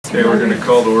Okay, we're going to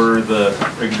call to order the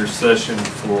regular session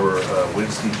for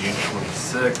Wednesday, June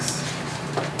 26,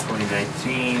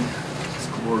 2019,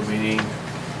 school board meeting.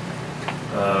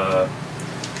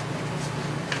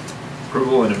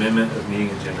 Approval and amendment of meeting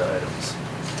agenda items.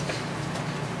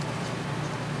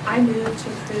 I move to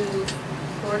approve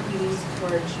board meetings for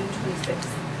June 26,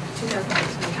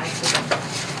 2019 as presented.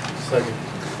 Second.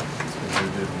 It's been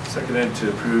moved and seconded to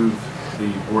approve the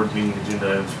board meeting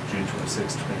agenda items for June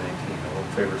 26, 2019. All in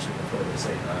favor, signify by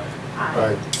saying aye.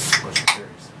 Aye. Motion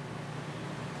carries.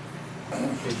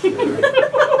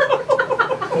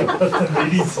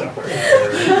 Sorry.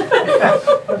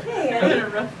 Hey, I had a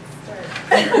rough start.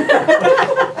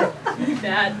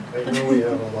 Bad. I know we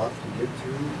have a lot to get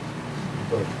through,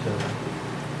 but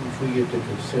if we get the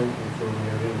consent before we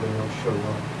have anybody else show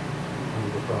up, we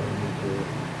will probably need to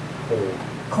hold.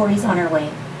 Corey's on her way.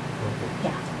 Okay.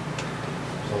 Yeah.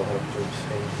 So I'll have to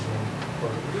abstain from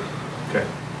part of it. Okay.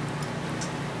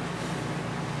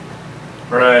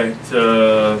 All right,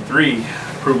 3,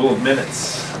 approval of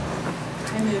minutes.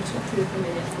 I move to approve the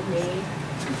minutes of May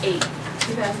 8,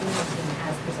 2019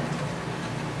 as presented.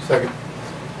 Second.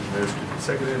 Moved and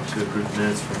seconded to approve the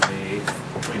minutes from May 8th,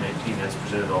 2019 as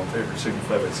presented. All in favor,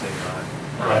 signify by saying aye.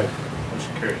 Aye.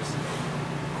 Motion carries.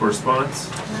 Correspondence?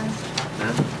 None.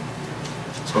 None.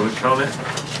 Public comment?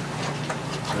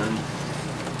 None.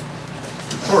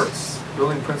 Reports.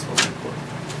 Building principals report.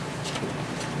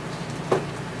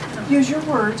 Use your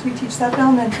words. We teach that in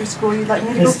elementary school. You'd like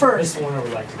me to go first. This one I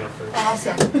would like to go first.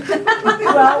 Awesome.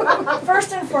 Well,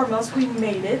 first and foremost, we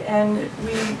made it, and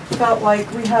we felt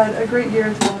like we had a great year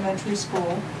at the elementary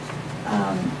school.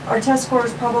 Our test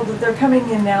scores probably, they're coming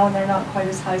in now, and they're not quite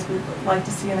as high as we'd like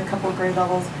to see in a couple of grade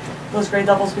levels. Those grade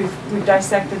levels, we've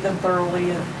dissected them thoroughly,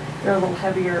 and they're a little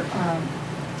heavier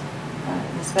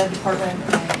in the SPED department,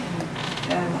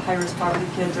 and high-risk poverty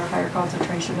kids or higher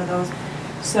concentration of those.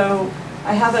 So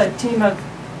I have a team of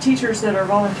teachers that are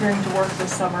volunteering to work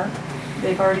this summer.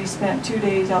 They've already spent 2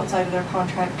 days outside of their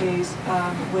contract days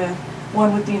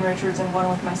one with Dean Richards and one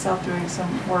with myself doing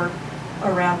some work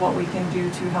around what we can do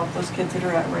to help those kids that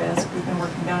are at risk. We've been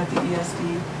working down at the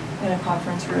ESD in a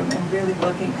conference room and really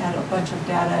looking at a bunch of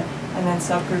data and then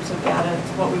subgroups of data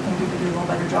to what we can do to do a little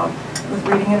better job with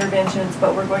reading interventions,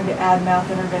 but we're going to add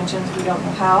math interventions. We don't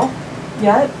know how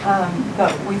yet,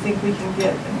 but we think we can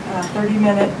get a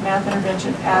 30-minute math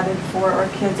intervention added for our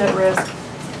kids at risk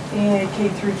in K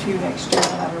through 2 next year,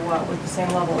 no matter what, with the same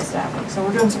level of staffing. So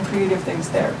we're doing some creative things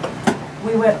there.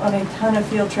 We went on a ton of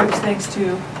field trips thanks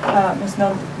to Miss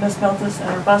Meltis and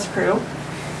her bus crew.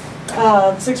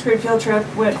 The 6th grade field trip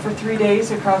went for 3 days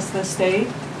across the state.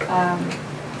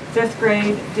 5th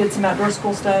grade did some outdoor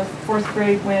school stuff. 4th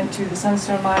grade went to the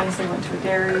Sunstone Mines. They went to a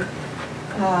dairy.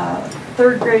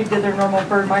 3rd grade did their normal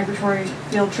bird migratory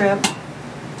field trip.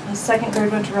 2nd grade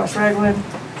went to Ross Raglan.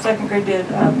 2nd grade did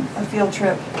a field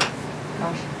trip.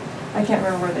 Gosh, I can't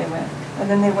remember where they went. And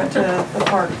then they went to the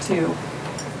park too.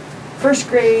 1st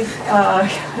grade,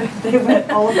 they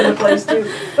went all over the place too,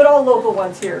 but all local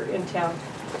ones here in town.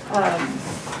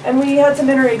 And we had some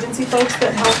interagency folks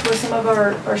that helped with some of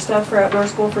our stuff for outdoor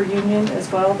school for Union as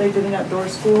well. They did an outdoor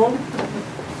school.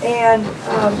 And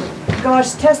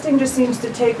gosh, testing just seems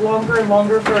to take longer and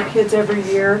longer for our kids every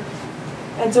year.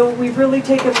 And so we've really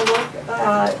taken a look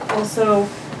at also,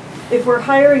 if we're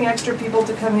hiring extra people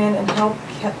to come in and help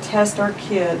test our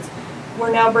kids,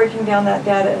 we're now breaking down that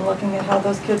data and looking at how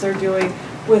those kids are doing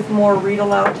with more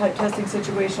read-aloud type testing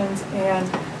situations and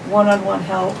one-on-one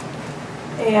help.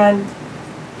 And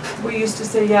we used to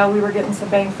say, yeah, we were getting some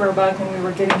bang for a buck and we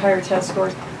were getting higher test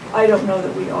scores. I don't know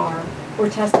that we are. We're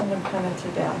testing them kind of to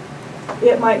death.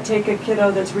 It might take a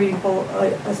kiddo that's reading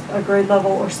a grade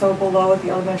level or so below at the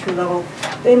elementary level.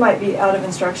 They might be out of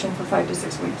instruction for 5 to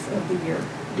 6 weeks of the year,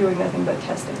 doing nothing but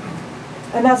testing.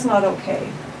 And that's not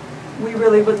okay. We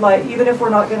really would like, even if we're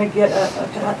not going to get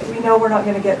we know we're not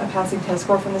going to get a passing test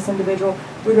score from this individual,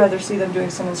 we'd rather see them doing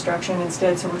some instruction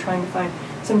instead. So we're trying to find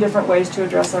some different ways to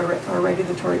address our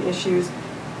regulatory issues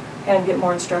and get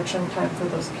more instruction time for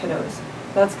those kiddos.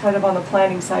 That's kind of on the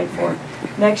planning side for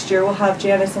next year. We'll have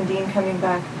Janice and Dean coming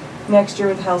back next year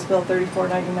with the House Bill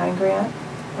 3499 grant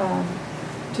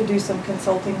to do some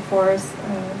consulting for us.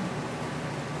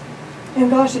 And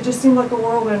gosh, it just seemed like a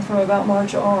whirlwind from about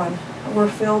March on. We're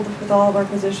filled with all of our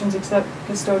positions except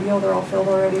custodial. They're all filled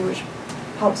already, which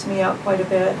helps me out quite a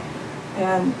bit.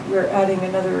 And we're adding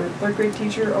another 3rd grade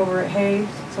teacher over at Hay,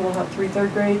 so we'll have 3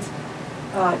 3rd grades,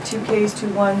 2 Ks, 2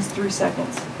 1s, 3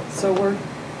 seconds. So we're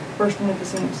bursting at the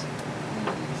seams.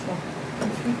 So.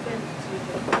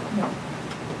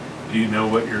 Do you know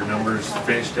what your numbers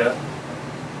finished at?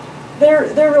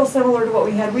 they're real similar to what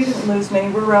we had. We didn't lose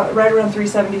many. We're right around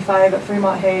 375 at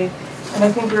Fremont Hay, and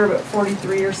I think we were about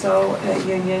 43 or so at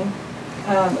Union.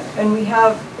 And we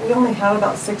only have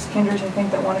about 6 kinders, I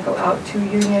think, that want to go out to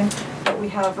Union. But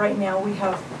right now we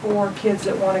have 4 kids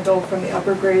that want to go from the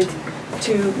upper grades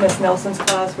to Miss Nelson's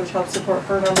class, which helps support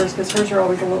her numbers, because hers are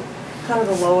always kind of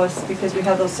the lowest, because we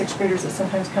have those 6th graders that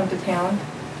sometimes come to town.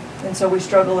 And so we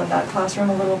struggle in that classroom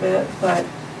a little bit, but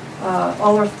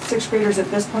all our 6th graders at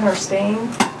this point are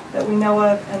staying that we know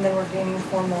of, and then we're gaining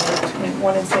 4 more,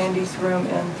 1 in Sandy's room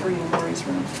and 3 in Lori's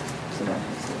room. So that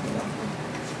helps a bit out.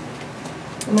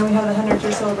 And then we have the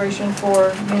 100th-year celebration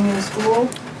for Union School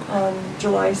on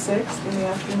July 6th in the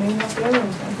afternoon out there, and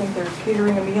I think they're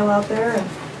catering a meal out there, and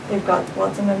they've got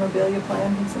lots of memorabilia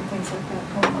planned and some things like that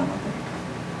going on out there.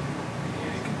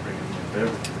 Yeah, you can bring them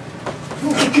beverage.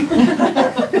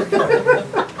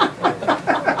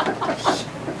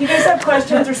 You guys have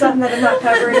questions or something that I'm not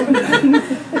covering?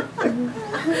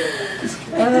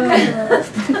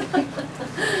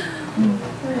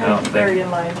 No, Very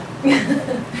in line.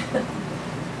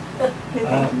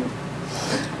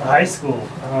 High school,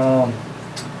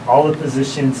 all the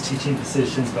positions, teaching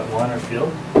positions, but 1 are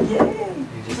filled. Yay!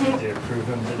 You just need to approve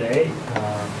them today.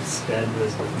 SPED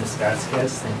was with Miss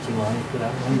Vasquez. Thank you, Lonnie, for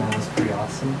that one. That was pretty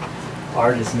awesome.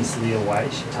 Art is Miss Leah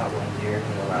White. She taught 1 year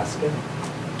in Alaska.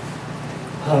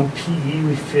 PE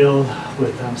we filled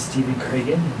with Stephen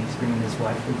Cragen, and he's bringing his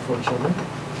wife and 4 children.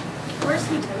 Where's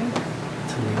he going?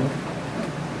 Toledo.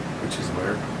 Which is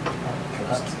where?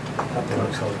 Up the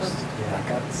coast. Yeah.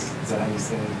 Is that how you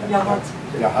say it? Yahats.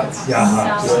 Yahats?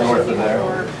 Yahats. Just north of there.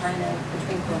 Or kind of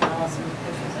between Cornwallis and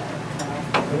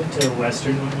I went to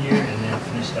Western 1 year and then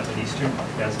finished up at Eastern.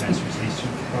 Got his master's at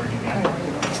Eastern Oregon guy.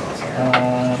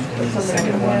 And then the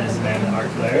second one is Amanda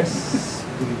Arclaris.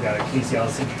 We've got a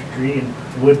kinesiology degree and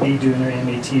would be doing her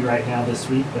MAT right now this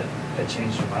week, but I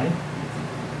changed her mind.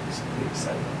 So pretty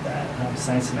excited about that.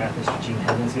 Science and Math, Mr. Gene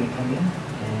Headland's going to come in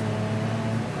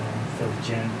and fill the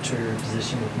janitor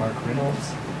position with Mark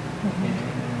Reynolds.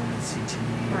 And CT.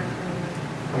 Mark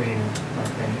Reynolds,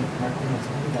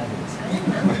 what did that is? I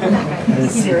didn't know. And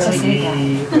He's really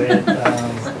CT with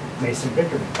Mason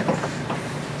Bickerman.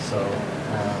 So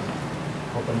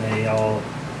hoping they all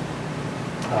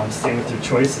stay with their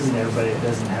choices and everybody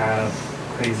doesn't have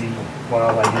crazy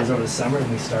wild ideas over the summer, and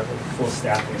we start with full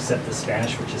staff except the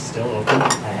Spanish, which is still open.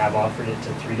 I have offered it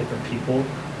to 3 different people,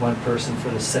 1 person for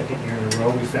the 2nd year in a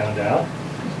row, we found out.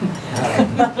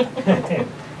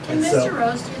 Can Mr.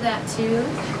 Rose do that too?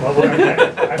 Well,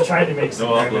 I'm trying to make some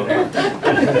No, I'll revenue.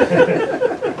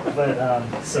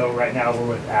 But so right now we're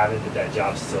with Avid, but that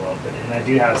job's still open, and I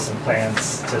do have some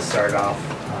plans to start off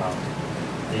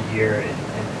the year and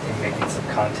making some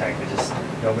contact, but just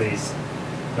nobody's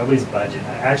budget.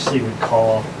 I actually would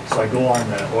call, so I go on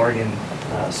the Oregon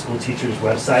school teachers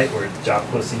website where job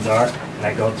postings are, and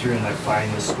I go through and I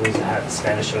find the schools that have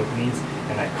Spanish openings,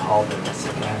 and I call them and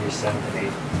say, can I have your 7th and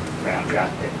 8th round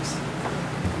draft picks?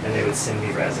 And they would send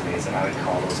me resumes, and I would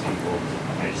call those people,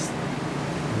 and I just,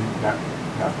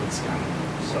 nothing's coming.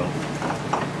 So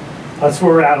that's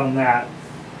where we're at on that.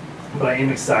 But I am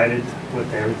excited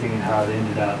with everything and how it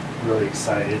ended up, really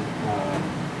excited.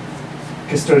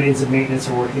 Custodians and maintenance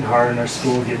are working hard in our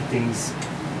school, getting things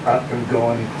up and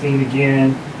going and clean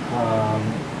again.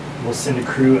 We'll send a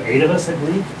crew, 8 of us, I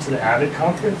believe, to the Avid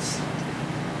conference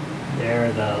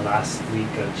there the last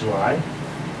week of July.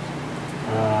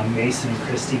 Mason and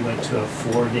Christy went to a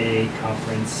 4-day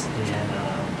conference in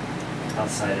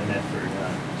outside of Medford,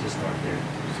 just north there.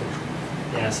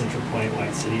 Yeah, Central Point,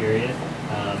 White City area.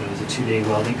 It was a 2-day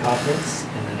welding conference,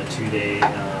 and then a 2-day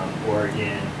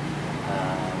Oregon,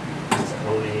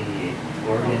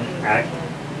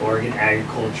 Oregon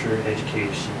Agriculture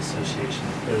Education Association.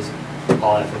 It was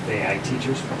all FFA ag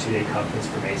teachers for a 2-day conference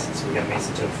for Mason. So we got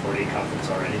Mason to a 4-day conference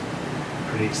already.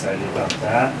 Pretty excited about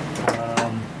that.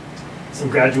 Some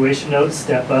graduation notes.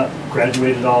 Step Up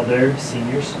graduated all their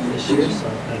seniors this year, so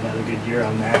another good year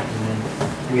on that. And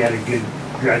then we had a good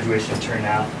graduation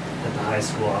turnout at the high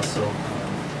school also.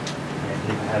 I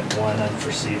think I had one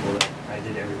unforeseeable that I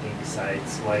did everything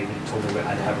besides, well, I even told her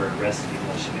I'd have her arrested even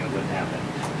though she knew it wouldn't happen.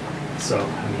 So,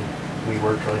 I mean, we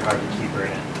worked really hard to keep her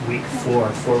in it. Week 4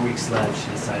 weeks left, she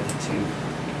decided to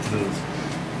move.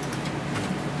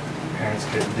 Parents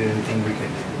couldn't do anything we could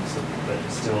do, so, but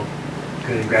still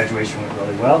good. Graduation went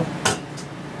really well.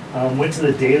 Went to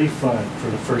the Daily Fund for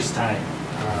the first time,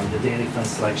 the Daily Fund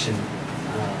selection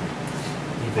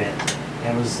event.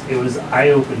 And it was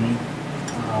eye-opening.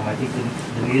 I think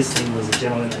the neatest thing was a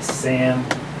gentleman named Sam,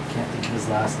 can't think of his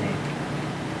last name.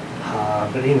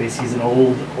 But anyways, he's an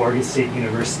old Oregon State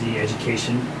University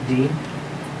education dean.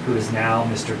 who is now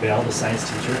Mr. Bell, the science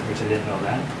teacher, which I didn't know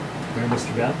that. Remember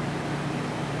Mr. Bell?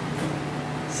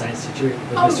 Science teacher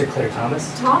with Mr. Claire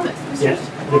Thomas? Thomas. Yeah,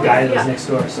 the guy that was Yeah. next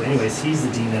door. So anyways, he's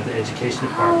the dean of the education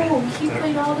department. Oh, he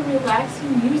played all the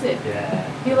relaxing music. Yeah.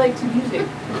 He liked music.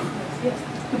 Yes.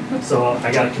 So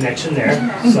I got a connection there,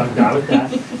 so I'm glad with that.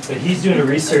 But he's doing a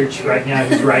research right now,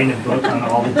 he's writing a book on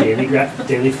all the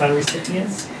daily fund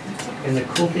recipients. And the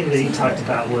cool thing that he talked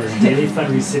about was daily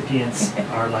fund recipients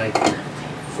are like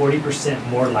 40%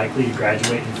 more likely to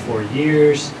graduate in 4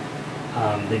 years.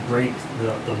 They break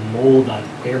the mold on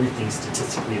everything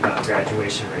statistically about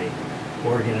graduation rate.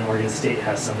 Oregon and Oregon State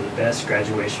has some of the best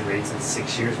graduation rates in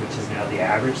 6 years, which is now the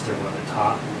average. They're one of the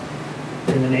top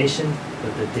in the nation.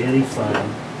 But the daily fund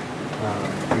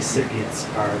recipients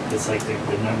are, it's like the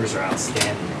numbers are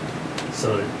outstanding.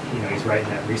 So, he's writing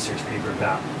that research paper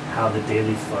about how the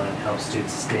daily fund helps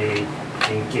students stay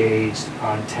engaged,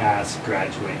 on task,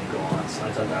 graduate, and go on. So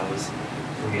I thought that was,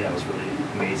 for me, that was really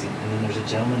amazing. And then there's a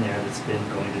gentleman there that's been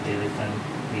going to daily fund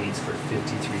meetings for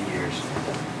 53 years.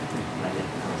 And I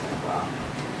was like,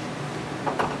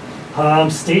 wow.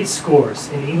 State scores.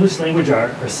 In English language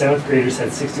art, our 7th graders had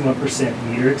 61%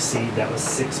 meter exceed. That was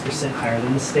 6% higher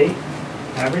than the state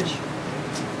average.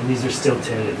 And these are still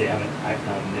tentative. They haven't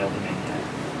nailed them in yet.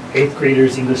 8th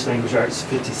graders, English language arts,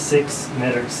 56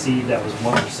 meter exceed. That was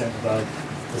 1% above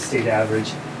the state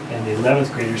average. And the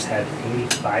 11th graders had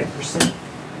 85%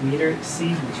 meter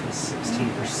exceed, which was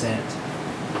 16%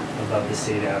 above the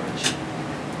state average.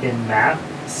 In math,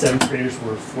 7th graders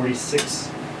were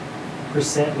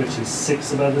 46%, which is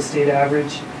 6 above the state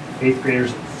average. 8th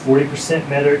graders, 40%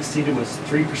 meter exceeded, was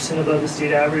 3% above the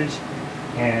state average.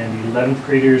 And 11th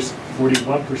graders,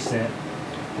 41%,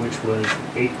 which was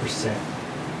 8%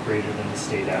 greater than the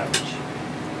state average.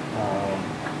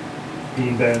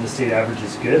 Being better than the state average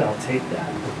is good, I'll take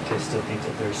that. But I still think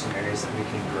that there's some areas that we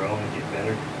can grow and get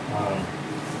better.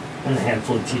 And a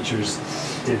handful of teachers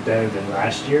did better than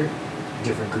last year.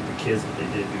 Different group of kids, but they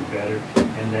did do better.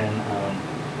 And then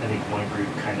I think one group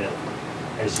kind of,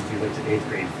 as if you looked at 8th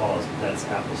grade, falls, but that's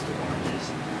apples to oranges.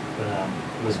 But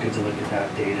it was good to look at that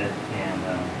data, and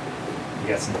we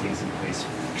got some things in place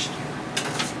for next year.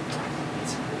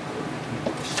 That's pretty cool. Any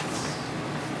questions?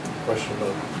 Question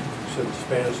about, you said the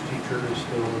Spanish teacher is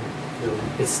still unfilled.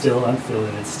 It's still unfilled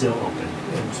and it's still open.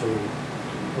 And so,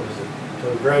 what is it?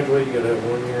 To graduate, you gotta have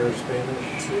 1 year of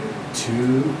Spanish?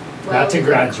 Not to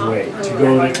graduate,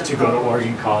 to go to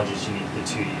Oregon colleges, you need the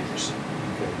 2 years.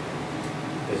 Okay.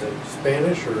 Is it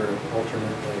Spanish or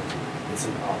alternate language? It's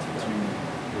an alternate.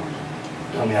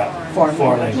 Help me out. Foreign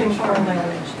language. Foreign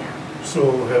language.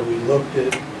 So have we looked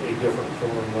at a different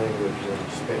foreign language than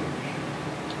Spanish?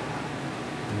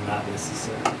 Not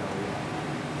necessarily. No,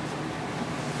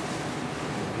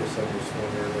 I guess I'm just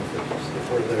wondering if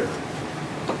we're there.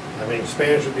 I mean,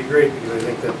 Spanish would be great because I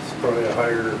think that's probably a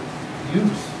higher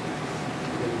use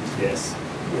yes.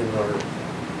 in our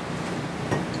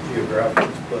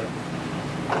geographics, but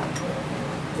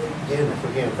again, if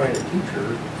we can't find a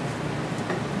teacher,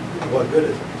 what good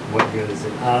is it? What good is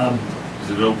it? Does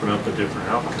it open up a different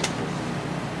outcome?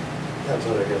 That's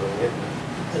what I gotta get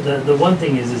at. The one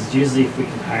thing is usually if we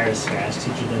can hire a Spanish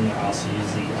teacher, then they're also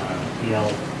usually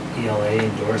ELA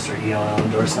endorsed or ELL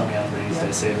endorsed. Help me out, ladies, did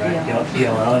I say it right? Yeah.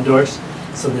 ELL endorsed.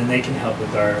 So then they can help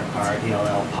with our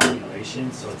ELL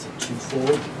population. So it's a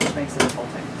twofold. Which makes it a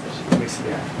full-time position.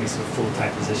 Makes it a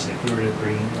full-time position. If we were to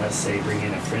bring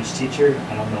in a French teacher,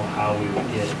 I don't know how we would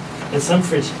get. And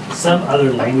some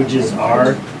other languages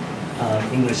are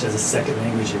English as a second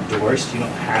language endorsed. You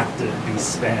don't have to be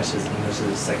Spanish as English as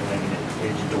a second language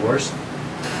endorsed.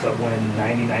 But when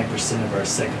 99% of our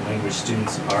second language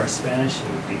students are Spanish, it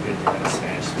would be good to have a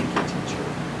Spanish speaking teacher.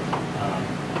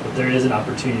 But there is an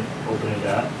opportunity to open it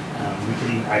up. We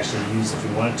could actually use, if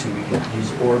we wanted to, we could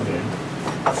use Orvin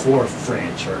for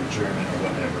French or German or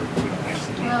whatever. We don't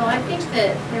actually need Well, I that. think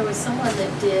that there was someone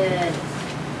that did.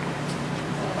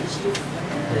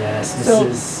 Yes, So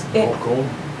Mrs. it- Vocal,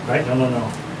 right? No.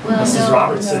 Well, Mrs. no.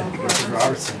 Robertson. No. Mrs.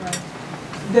 Robertson.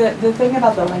 The thing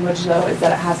about the language though is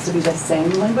that it has to be the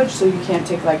same language, so you can't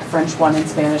take like French 1 and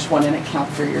Spanish 1 and it count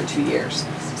for your 2 years.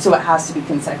 So it has to be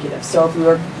consecutive. So if we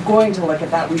were going to look at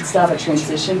that, we'd still have a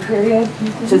transition period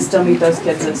to still meet those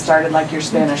kids that started like your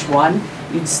Spanish 1.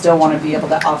 You'd still want to be able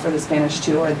to offer the Spanish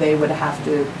 2, or they would have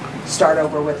to start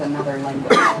over with another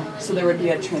language. So there would be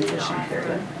a transition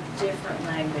period. Different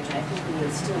language, I think we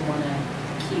would still want to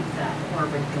keep that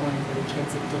orbit going for the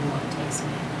kids that didn't want to take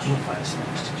Spanish. I'll find a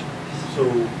Spanish teacher. So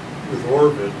with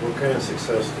Orbit, what kind of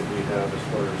success did we have as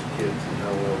far as kids and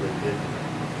how well they did?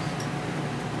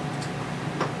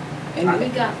 And We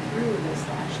got through this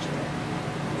last year.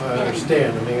 I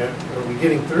understand, I mean, are we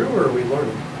getting through or are we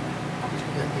learning?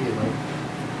 You know,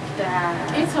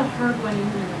 That. It's a hard one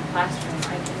even in the classroom,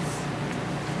 I guess.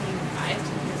 I mean, I've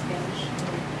taken Spanish in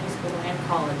high school and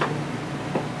college.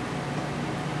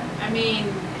 I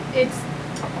mean, it's,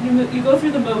 you go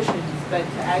through the motions, but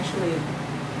to actually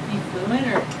be fluent,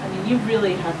 or, I mean, you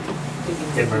really have to dig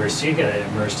into it. Immersed, you gotta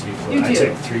immerse to be You fluent. I do.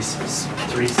 took three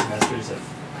semesters of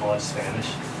college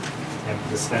Spanish, and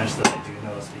the Spanish that I do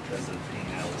know is because of being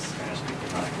out with Spanish people,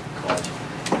 not college.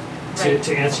 Right.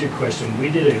 To answer your question, we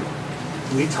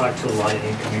talked to a lot of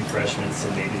incoming freshmen,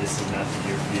 so maybe this is not the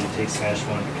year for you to take Spanish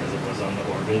 1 because it was on the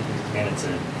orbit, and it's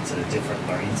a different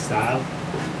learning style.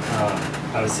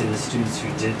 I would say the students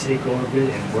who did take orbit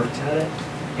and worked at it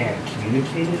and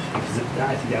communicated, because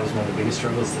I think that was one of the biggest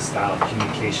struggles, the style of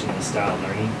communication and the style of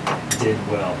learning, did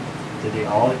well. Did they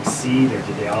all exceed, or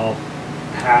did they all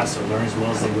pass or learn as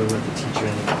well as they would with the teacher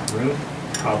in the room?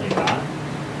 Probably not,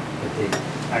 but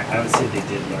I would say they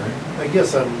did learn. I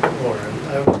guess I'm, Lauren,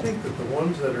 I would think that the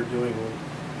ones that are doing,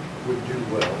 would do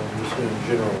well, and just in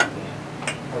general,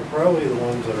 are probably the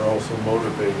ones that are also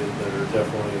motivated, that are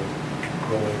definitely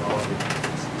going on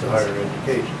to higher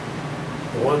education.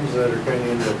 The ones that are kind of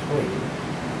in between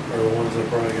are the ones that are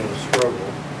probably going to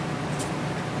struggle.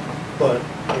 But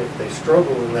if they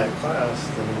struggle in that class,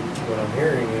 then what I'm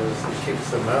hearing is it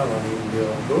kicks them out on even being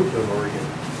able to go to an Oregon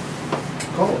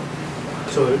college.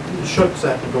 So it shuts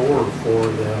that door for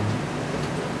them,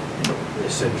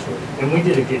 essentially. And we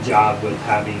did a good job with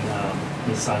having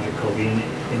Ms. Sandra Colby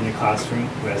in the classroom,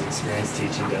 who has experience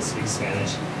teaching, does speak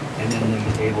Spanish, and then them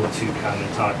able to come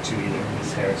and talk to either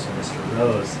Ms. Harris or Mr.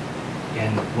 Rose.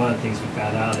 And one of the things we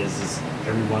found out is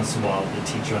every once in a while the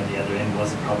teacher on the other end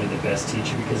wasn't probably the best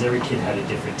teacher, because every kid had a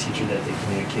different teacher that they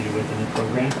communicated with in the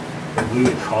program. But we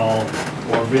would call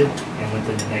Orbit, and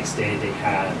within the next day they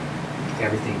had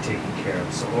everything taken care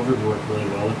of. So Orbit worked really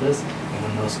well with us, and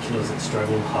when those kiddos that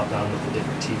struggled hopped on with a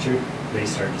different teacher, they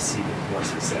started to see more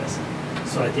success.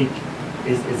 So I think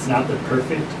it's not the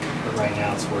perfect, but right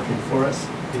now it's working for us.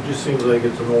 It just seems like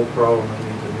it's an old problem that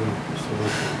needs a new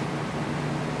solution.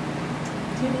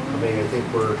 I mean, I think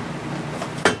we're,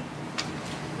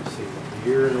 let's see, a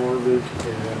year in orbit,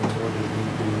 and what did we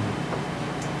do?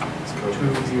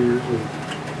 2 years with.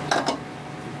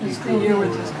 It's the year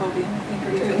with Ms. Kobe, I think,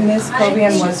 or two. Ms. I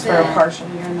Cobian think was for a that- partial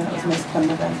year, and then it was yeah. Ms.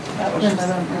 Cundivan. That was Yeah,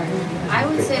 just. I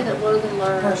would say that Logan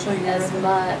learned Partial year as of it.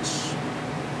 much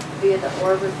via the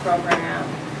Orbit program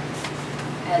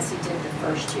as he did the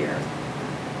first year.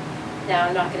 Now,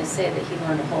 I'm not gonna say that he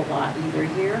learned a whole lot either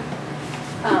year,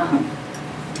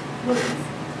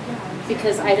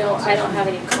 because I don't have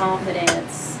any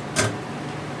confidence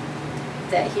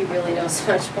that he really knows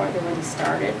much more than when he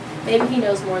started. Maybe he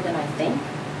knows more than I think.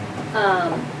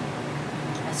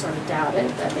 I sort of doubt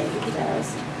it, but maybe he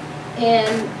does.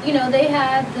 And, you know, they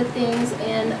had the things,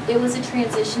 and it was a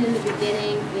transition in the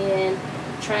beginning in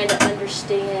trying to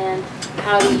understand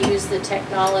how to use the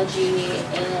technology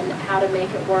and how to make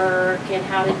it work and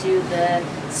how to do the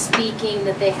speaking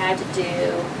that they had to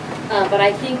do. But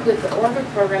I think with the Orbit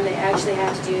program, they actually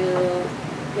had to do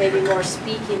maybe more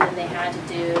speaking than they had to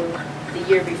do the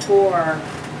year before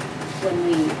when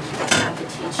we had the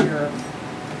teacher.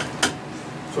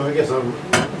 So I guess I'm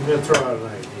gonna throw out an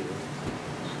idea,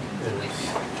 and it's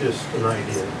just an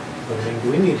idea. But I mean,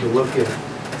 do we need to look at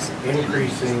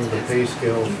increasing the pay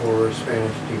scale for a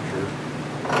Spanish teacher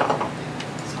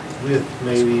with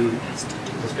maybe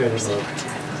this kind of a,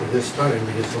 for this time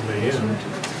to get somebody in,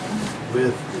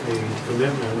 with a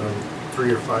commitment of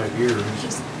 3 or 5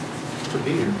 years to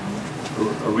be here?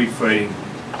 Are we fighting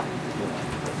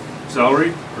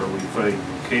salary, or are we fighting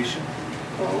location,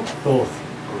 Both. or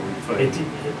are we fighting?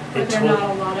 But there are not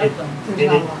a lot of them.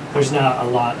 There's not a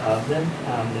lot of them.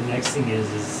 The next thing is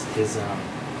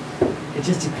it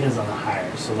just depends on the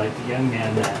hire. So like the young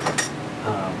man that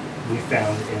we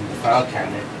found in the file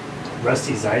cabinet,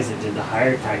 Rusty Ziza did the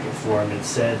hire packet for him and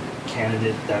said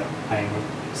candidate that I'm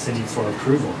sending for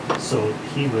approval. So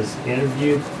he was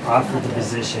interviewed, offered the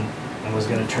position, and was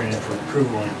going to turn it for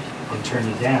approval and turned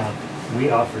it down. We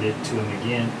offered it to him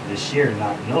again this year,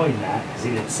 not knowing that, because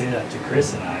he didn't say that to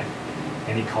Chris and I.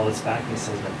 And he called us back and he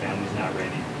says, my family's not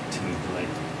ready to move to Lake.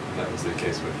 That was the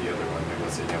case with the other one. There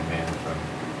was a young man from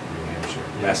New Hampshire,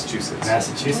 Yeah.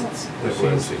 Massachusetts. that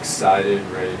was excited,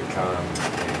 ready to come,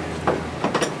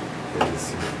 and his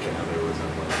significant other was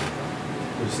unwilling to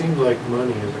come. It seems like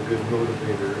money is a good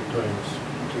motivator at times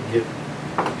to get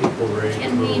people ready to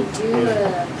Can we move.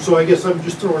 do So I guess I'm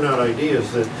just throwing out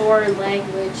ideas that, foreign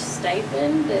language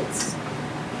stipend that's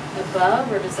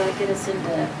above, or does that get us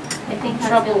into I think that's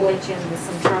trouble gonna with get you into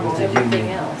some trouble. With the everything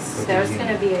union. else? With the There's union.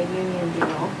 gonna be a union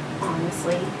deal,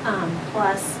 honestly.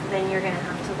 Plus, then you're gonna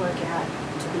have to look at,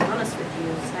 to be honest with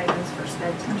you, stipends for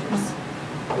sped teachers.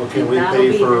 Well, can we That'll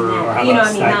pay be the for, net. Or how You know, about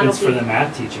I mean, that'll stipends for be- the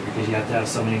math teacher, because you have to have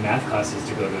so many math classes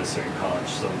to go to a certain college,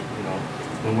 so, you know,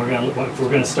 when we're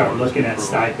gonna start looking at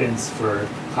stipends for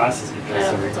classes because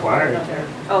Yeah, they're it's a whole required. other-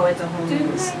 Oh, it's a whole new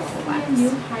Didn't I see class. a new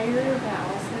hire that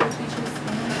also teaches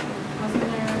Spanish?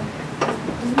 Wasn't there,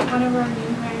 isn't one of our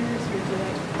new hires or did I,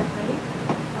 right?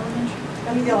 Elementary?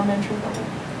 I think the elementary level.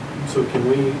 so can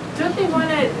we, Don't they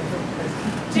wanna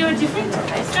do a different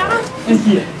price job?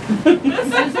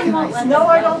 Susan won't let No, them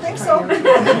I go. don't think so.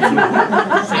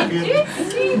 I did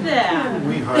see that.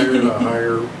 we hired a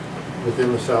higher,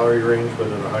 within the salary range, but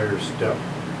at a higher step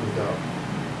without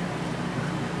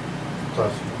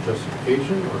class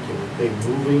justification, or can we pay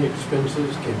moving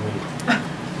expenses, can we?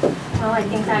 Well, I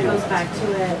think that goes back to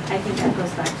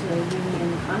a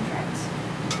union contract.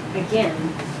 Again,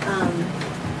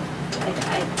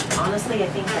 I honestly, I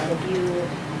think that if you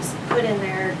put in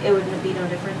there, it would be no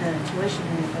different than a tuition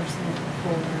reimbursement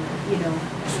for, you know,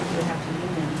 you would have to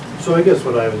union. So I guess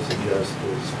what I would suggest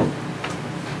is,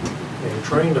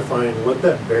 trying to find what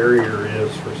that barrier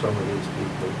is for some of these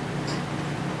people.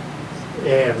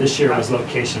 And This year was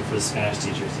location for the Spanish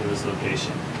teachers, it was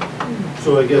location.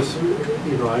 so I guess,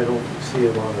 I don't see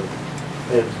a lot of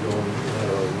heads going,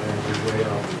 way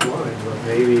out the line, but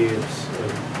maybe it's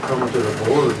come to the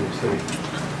board and say,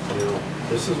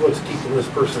 this is what's keeping this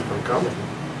person from coming.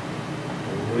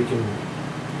 And we can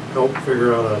help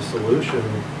figure out a solution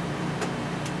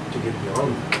to get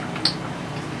beyond that.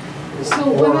 So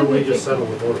Or one of the we just thi- settle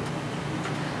with order.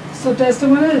 So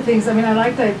Dustin, one of the things, I mean, I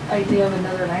like the idea of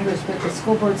another language, but the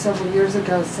school board several years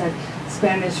ago said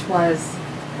Spanish was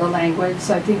the language,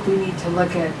 so I think we need to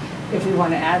look at if we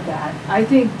want to add that. I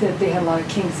think that they had a lot of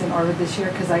kinks in order this year,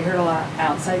 because I heard a lot of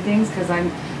outside things, because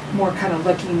I'm more kind of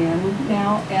looking in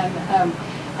now, and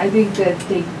I think that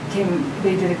they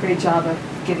did a great job of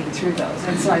getting through those,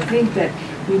 and so I think that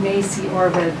we may see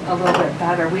Orbit a little bit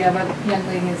better. We have a young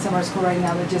lady in summer school right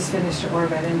now that just finished her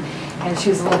Orbit, and she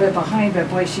was a little bit behind, but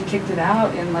boy, she kicked it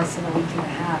out in less than a week and a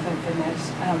half and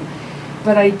finished.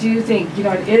 But I do think,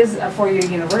 it is a four-year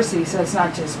university, so it's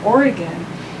not just Oregon.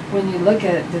 When you look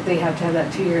at it, that they have to have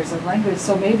that 2 years of language,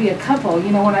 so maybe a couple.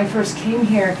 When I first came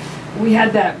here, we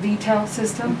had that VTEL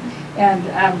system, and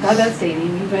God, that's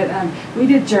dating me, but we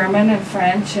did German and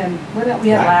French, and we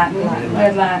had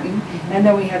Latin, and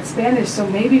then we had Spanish. So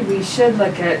maybe we should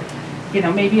look at,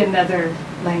 maybe another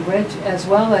language as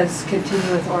well as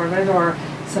continue with Orbit or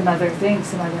some other things,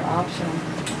 some other option.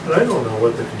 But I don't know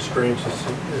what the constraints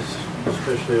is,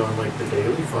 especially on like the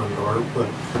daily fund are, but,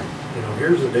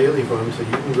 here's a daily fund, so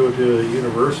you can go to a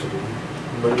university,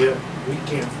 but yet we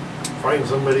can't find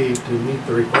somebody to meet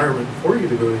the requirement for you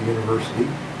to go to university.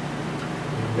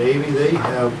 Maybe they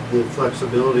have the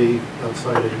flexibility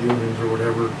outside of unions or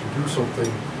whatever to do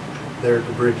something there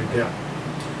to bridge a gap.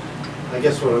 I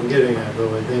guess what I'm getting at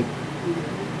though, I think,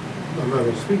 I'm not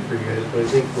gonna speak for you guys, but I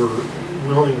think we're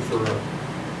willing for a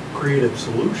creative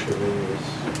solution in this.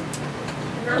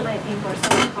 And that might be more so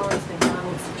the Collins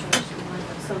McDonald's situation, like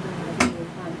if something like a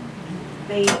fund.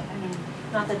 They,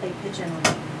 not that they pitch in on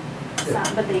it,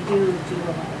 but they do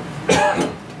a lot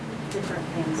of different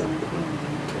things in the community.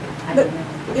 I But don't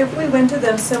know. if we went to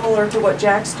them similar to what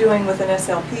Jack's doing with an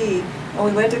SLP, and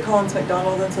we went to Collins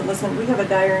McDonald and said, listen, we have a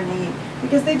dire need,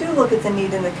 because they do look at the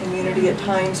need in the community at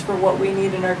times for what we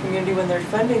need in our community when they're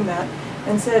funding that,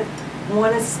 and said,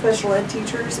 one is special ed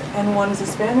teachers and one is a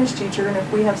Spanish teacher, and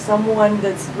if we have someone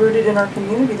that's rooted in our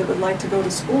community that would like to go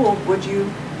to school, would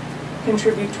you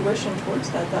contribute tuition towards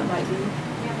that? That might be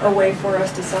a way for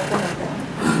us to supplement that.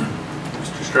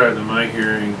 Mr. Stratton, am I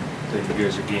hearing that you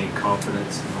guys are gaining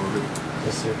confidence in order?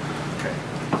 Yes, sir. Okay.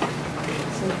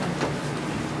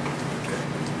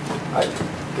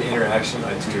 The interaction,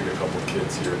 I tutored a couple of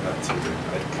kids here, not tutored,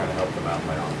 I kind of help them out in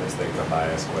my office. They come by,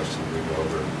 ask questions, we go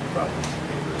over problems and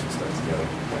papers and stuff together.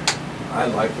 I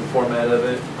like the format of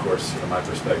it. Of course, my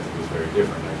perspective was very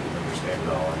different. I didn't understand it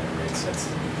all and it made sense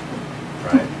to me,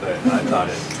 right? But I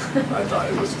thought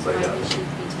it was laid out.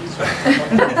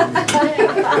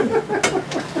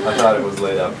 I thought it was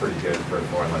laid out pretty good for a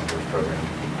foreign language program.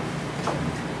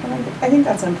 I think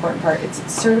that's an important part. It's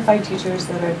certified teachers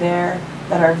that are there,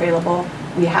 that are available.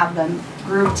 We have them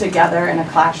grouped together in a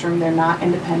classroom. They're not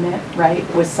independent, right?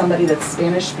 With somebody that's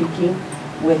Spanish speaking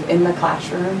within the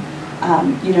classroom.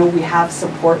 We have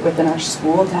support within our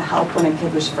school to help when a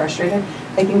kid was frustrated.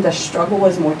 I think the struggle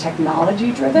was more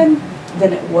technology driven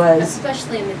than it was.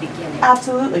 Especially in the beginning.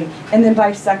 Absolutely. And then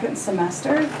by second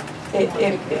semester,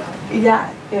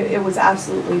 it was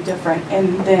absolutely different.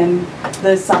 And then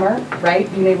the summer, right,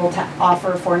 being able to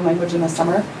offer foreign language in the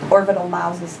summer, Orbit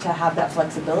allows us to have that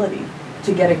flexibility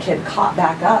to get a kid caught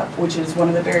back up, which is one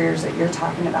of the barriers that you're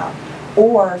talking about.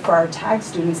 Or for our tag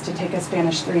students to take a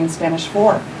Spanish 3 and Spanish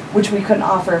 4, which we couldn't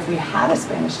offer if we had a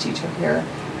Spanish teacher here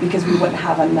because we wouldn't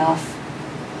have enough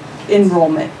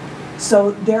enrollment.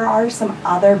 So there are some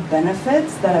other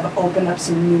benefits that have opened up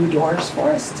some new doors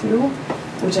for us too,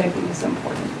 which I think is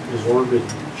important. Is Orbit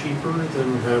cheaper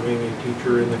than having a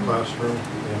teacher in the classroom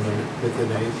and with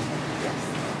an aide?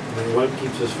 I mean, what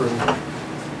keeps us from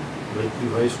Lakeview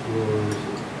High School, or is it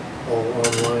all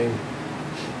online?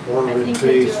 Orbit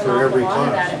based for every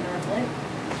class?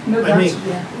 No, I mean,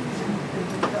 yeah.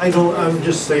 I'm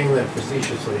just saying that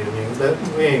facetiously. I mean, that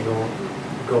we ain't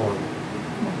going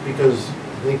because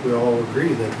I think we all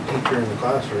agree that the teacher in the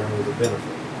classroom is a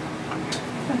benefit.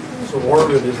 So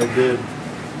Orbit is a good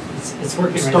It's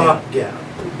working right now. stopgap,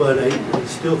 but I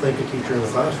still think a teacher in the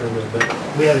classroom is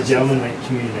better. We have a gentleman in the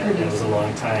community that was a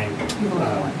long time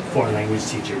foreign language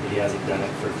teacher, but he hasn't done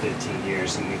it for 15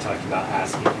 years. And we talked about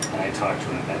asking, and I talked to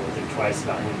him, met with him twice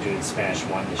about him doing Spanish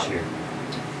 1 this year.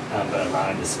 But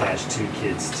allowing the Spanish 2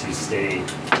 kids to stay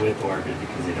with Orbit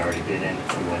because they'd already been in it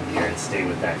for 1 year and stay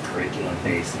with that curriculum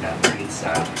base and that learning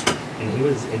style. And he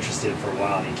was interested for a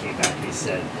while, and he came back and he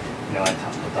said, you know, I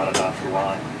thought about it for a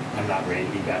while. I'm not ready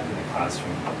to be back in the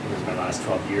classroom. It was my last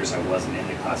 12 years I wasn't in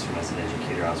the classroom as an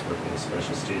educator. I was working with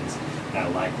special students, and I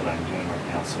like what I'm doing right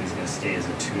now. So he's going to stay as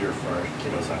a tutor for our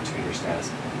kiddos on tutor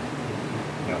status.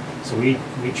 You know, so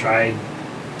we tried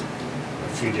a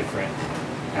few different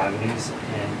avenues,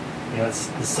 and you know,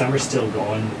 the summer's still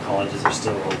going. The colleges are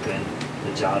still open.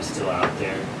 The job's still out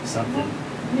there. Something.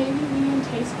 Maybe we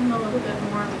entice them a little bit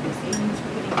more with the savings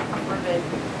we're getting from Orbit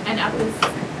and up this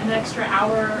an extra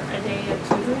hour a day of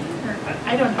tutoring, or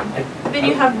I don't know. Then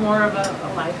you have more of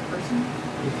a live person.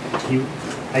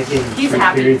 I gave him 3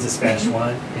 happy. periods of Spanish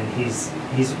 1, and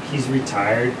he's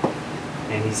retired,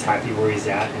 and he's happy where he's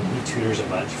at, and he tutors a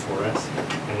bunch for us,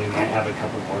 and we might have a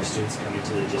couple more students coming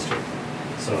to the district.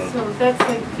 So that's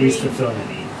like he's fulfilling the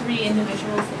need. 3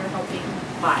 individuals that are helping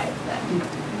 5 then.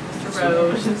 Mr.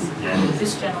 Rose,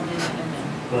 this gentleman, and then.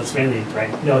 Well, it's mainly,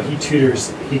 right, no, he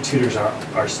tutors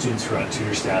our students who are on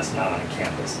tutor status, not on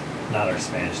campus, not our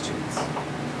Spanish students.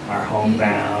 Our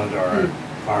homebound or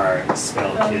our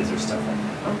spell kids or stuff like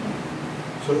that. Okay.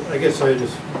 So I guess I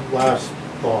just, last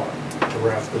thought to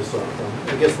wrap this up.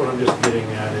 I guess what I'm just getting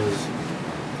at is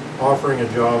offering a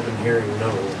job and hearing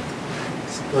no.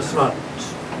 Let's not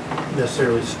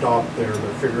necessarily stop there,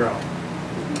 but figure out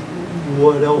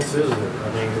what else is there.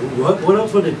 I mean, what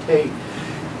else would it take,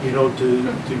 you know,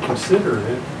 to consider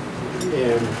it,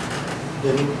 and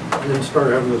then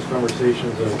start having those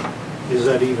conversations of, is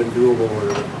that even doable or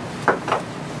not?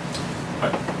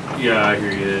 Yeah, I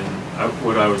hear you. And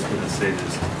what I was going to say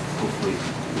is hopefully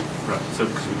wrap this up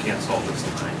because we can't solve this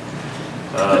tonight.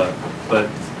 But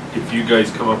if you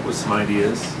guys come up with some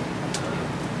ideas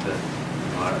that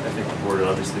I think the board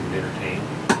obviously would entertain,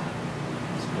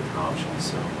 some different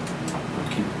options. So we'll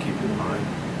keep it in mind.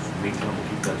 In the meantime, we'll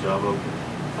keep that job open.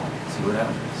 See what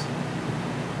happens.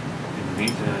 In the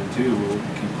meantime, too, we'll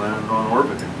keep planning on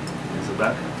Orbit as a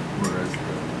backup, or as the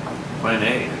plan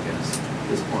A, I guess, at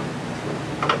this point.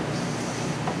 All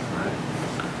right.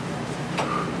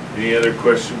 Any other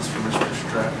questions for Mr.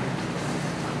 Stratton?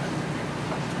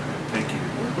 Thank you.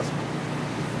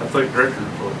 Athletic director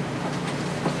report.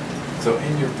 So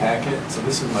in your packet, so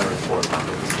this is my report.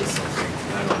 This is something,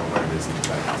 and I don't know where it is in the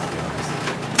packet, to be honest.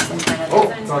 Oh,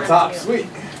 it's on top, sweet.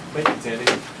 Thank you, Tandy.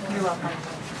 You're welcome.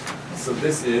 So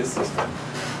this is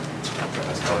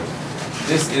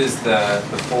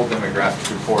the full demographic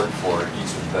report for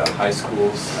each of the high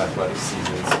schools' athletic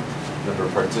seasons, number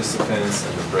of participants,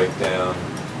 and the breakdown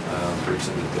for each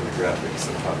of the demographics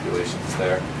and populations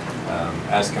there,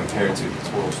 as compared to the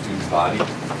total student body.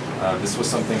 This was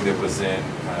something that was in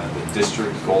the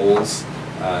district goals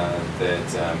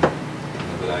that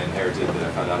I inherited, that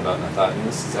I found out about, and I thought,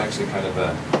 this is actually kind of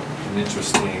an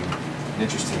interesting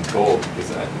goal,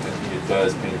 because I think it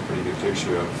does paint a pretty good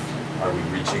picture of, are we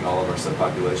reaching all of our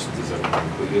subpopulations? Is everyone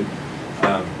included?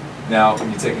 Now,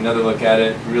 when you take another look at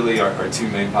it, really our 2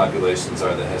 main populations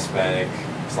are the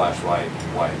Hispanic/white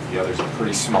and white. The others are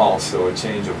pretty small, so a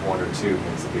change of 1 or 2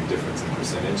 makes a big difference in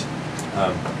percentage.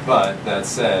 But that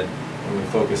said, when we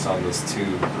focus on those 2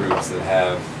 groups that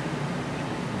have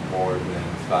more than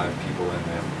 5 people in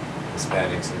them,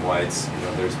 Hispanics and whites,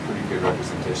 there's pretty good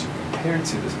representation compared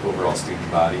to this overall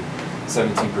student body.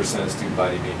 17% of student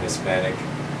body being Hispanic,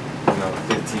 and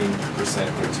 15%,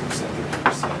 13%,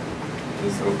 30%.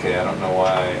 Is okay, I don't know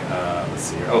why, let's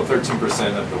see here. Oh,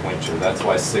 13% of the winter. That's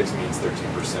why 6 means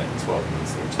 13% and 12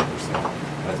 means 13%.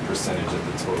 That's percentage of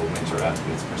the total winter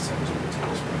athletes, percentage of the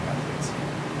total spring athletes.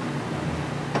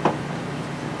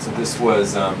 So this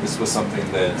was something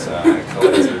that I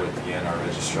collected with the NR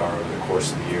registrar over the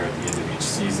course of the year. At the end of each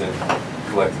season,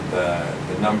 collected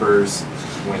the numbers,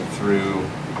 went through,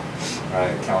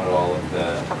 counted all of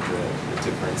the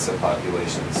different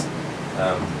subpopulations.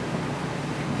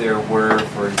 There were,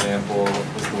 for example,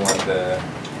 was the one that,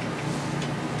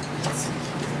 let's see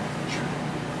here,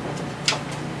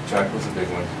 track was a big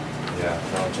one. Yeah,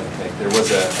 no, I'm trying to think. There was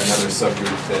another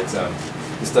subgroup that,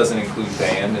 this doesn't include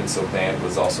band, and so band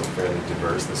was also fairly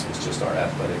diverse. This was just our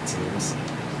athletic teams.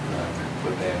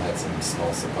 But band had some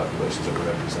small subpopulations that were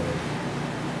represented.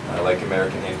 Like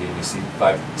American Indian, you see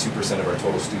 2% of our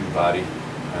total student body. 1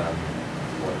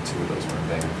 or 2 of those were in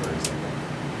band, for example.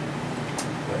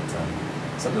 But,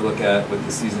 something to look at with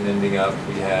the season ending up.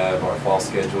 We have our fall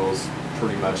schedules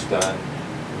pretty much done.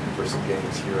 Looking for some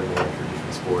games here and there for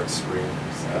different sports. Spring,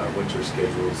 winter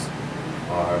schedules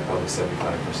are probably 75%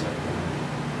 done.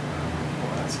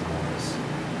 We'll add some more as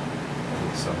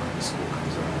the summer and school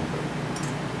comes around. But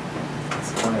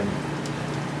that's fine.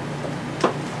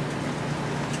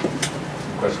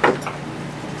 Some questions?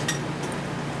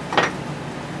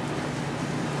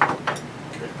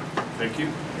 Okay, thank you.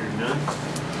 Hearing none.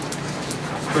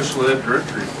 Special ed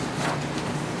directory.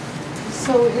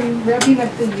 So in wrapping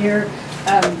up the year,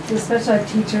 the special ed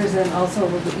teachers and also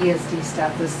with the ESD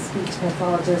staff, the speech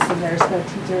pathologists and their sped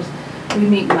teachers, we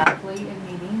meet monthly in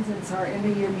meetings, and so our end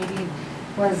of year meeting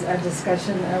was a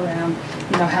discussion around,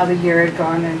 how the year had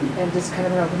gone and just kind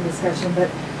of an open discussion.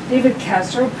 But David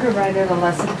Castro provided a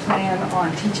lesson plan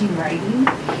on teaching writing,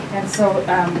 and so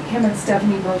him and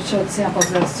Stephanie both showed samples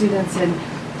of students in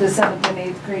the 7th and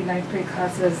 8th grade, 9th grade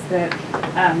classes that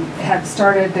had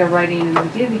started their writing in the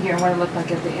beginning of the year and what it looked like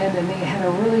at the end, and they had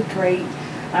a really great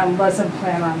lesson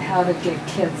plan on how to get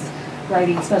kids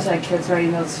writing, especially kids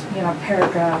writing those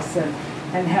paragraphs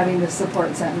and having the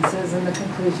support sentences and the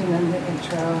conclusion and the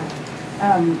intro.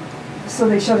 So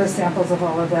they showed us samples of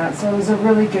all of that. So it was a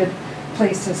really good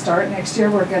place to start. Next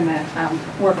year we're going to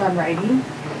work on writing.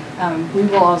 We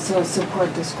will also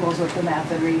support the schools with the math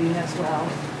and reading as well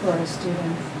for our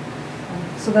students.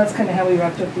 So that's kind of how we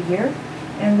wrapped up the year.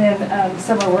 And then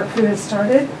summer work crew has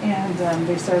started, and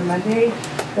they started Monday.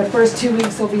 The first 2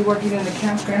 weeks they'll be working in the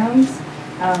campgrounds,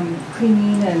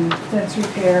 cleaning and fence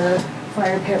repair,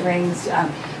 fire pit rings,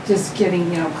 just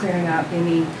getting, clearing out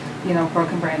any,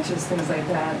 broken branches, things like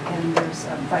that. And there's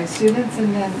 5 students,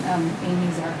 and then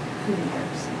Amy's our crew leader.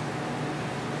 So.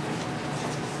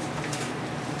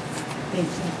 Thank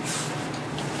you.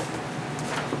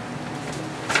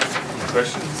 Any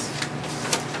questions?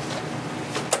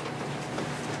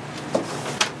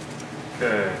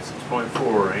 Okay,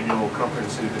 6.4, annual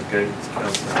comprehensive guidance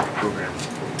counseling program.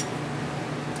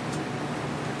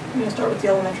 I'm going to start with the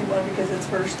elementary one because it's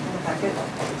first in the packet.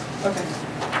 Okay.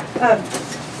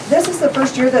 This is the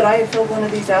first year that I have filled one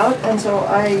of these out, and so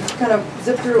I kind of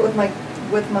zipped through it with my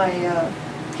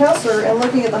counselor, and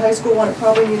looking at the high school one, it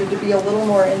probably needed to be a little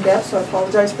more in-depth, so I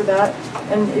apologize for that.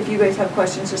 And if you guys have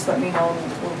questions, just let me know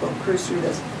and we'll go cruise through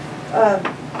this.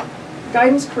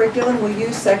 Guidance curriculum, we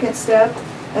use Second Step,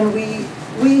 and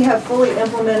we have fully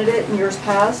implemented it in years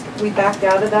past. We backed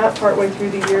out of that partway through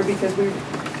the year because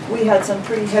we had some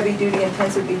pretty heavy-duty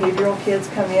intensive behavioral kids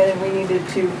come in, and we needed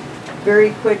to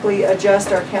very quickly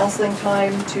adjust our counseling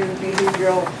time to a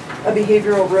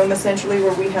behavioral room essentially,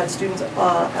 where we had students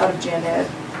out of gen ed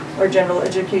or general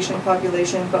education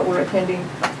population, but were attending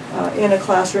in a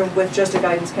classroom with just a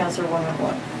guidance counselor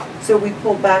one-on-one. So we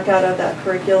pulled back out of that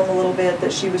curriculum a little bit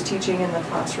that she was teaching in the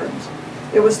classrooms.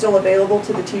 It was still available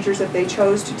to the teachers if they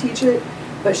chose to teach it,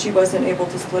 but she wasn't able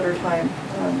to split her time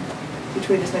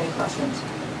between as many classrooms.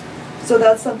 So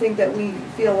that's something that we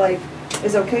feel like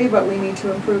is okay, but we need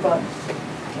to improve on.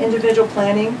 Individual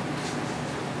planning,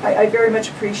 I very much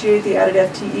appreciate the added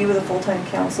FTE with a full-time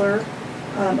counselor.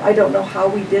 I don't know how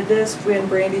we did this when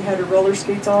Brandy had her roller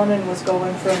skates on and was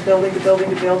going from building to building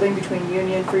to building between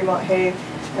Union, Fremont, Hay,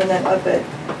 and then up at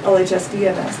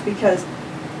LHS-DMS, because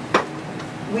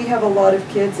we have a lot of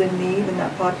kids in need, and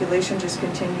that population just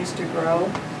continues to grow.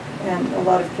 And a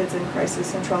lot of kids in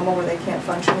crisis and trauma where they can't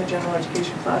function in the general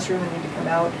education classroom and need to come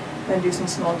out and do some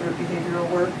small group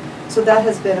behavioral work. So that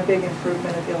has been a big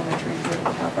improvement at the elementary to be able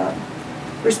to have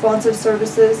that. Responsive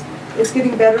services, it's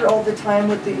getting better all the time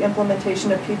with the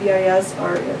implementation of PBIS,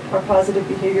 our positive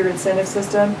behavior incentive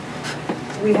system.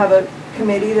 We have a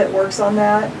committee that works on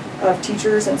that of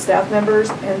teachers and staff members,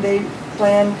 and they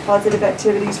plan positive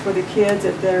activities for the kids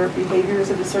if their behavior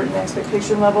is at a certain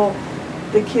expectation level.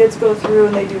 The kids go through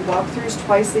and they do walkthroughs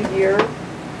twice a year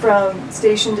from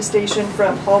station to station,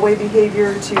 from hallway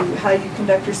behavior to how you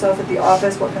conduct yourself at the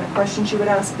office, what kind of questions you would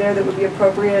ask there that would be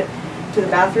appropriate, to the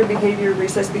bathroom behavior,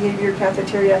 recess behavior,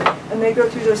 cafeteria, and they go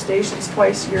through those stations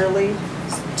twice yearly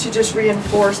to just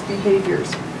reinforce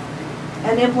behaviors.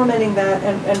 And implementing that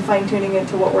and fine-tuning it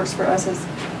to what works for us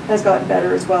has gotten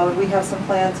better as well, and we have some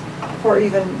plans for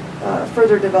even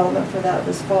further development for that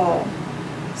this fall.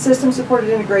 System-supported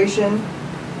integration.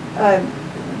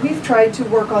 We've tried to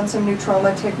work on some new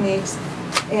trauma techniques,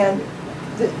 and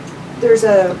there's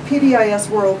a PBIS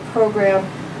World program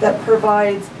that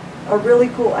provides a really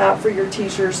cool app for your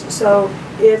teachers. So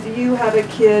if you have a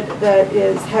kid that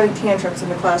is having tantrums in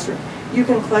the classroom, you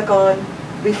can click on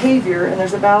behavior, and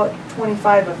there's about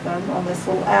 25 of them on this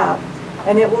little app,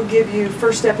 and it will give you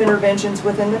first step interventions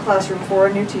within the classroom for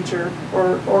a new teacher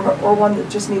or one that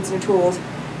just needs new tools.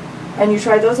 And you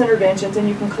try those interventions and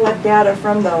you can collect data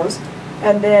from those.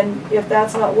 And then if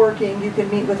that's not working, you can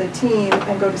meet with a team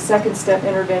and go to second step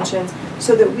interventions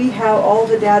so that we have all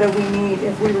the data we need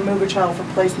if we remove a child for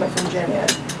placement from Gen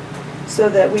Ed. So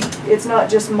that it's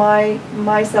not just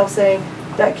myself saying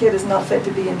that kid is not fit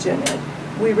to be in Gen Ed.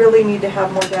 We really need to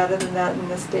have more data than that in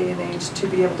this day and age to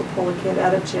be able to pull a kid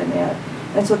out of Gen Ed.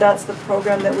 And so that's the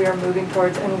program that we are moving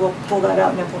towards, and we'll pull that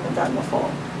out and implement that in the fall.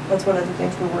 That's one of the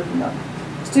things we're working on.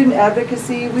 Student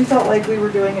advocacy, we felt like we were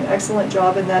doing an excellent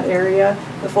job in that area.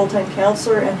 The full-time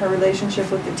counselor and her relationship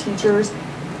with the teachers,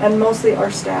 and mostly our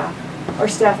staff. Our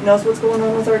staff knows what's going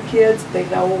on with our kids. They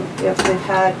know if they've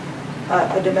had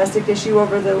a domestic issue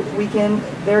over the weekend.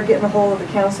 They're getting a hold of the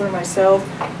counselor, myself,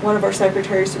 one of our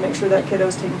secretaries, to make sure that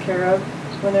kiddo's taken care of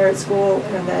when they're at school,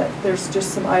 and that there's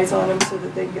just some eyes on them so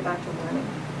that they can get back to learning.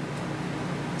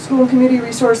 School and community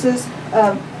resources.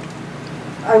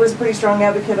 I was a pretty strong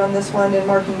advocate on this one and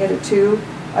marking it at 2.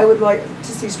 I would like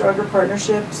to see stronger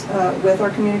partnerships with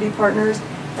our community partners,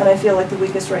 and I feel like the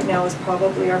weakest right now is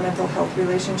probably our mental health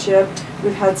relationship.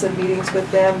 We've had some meetings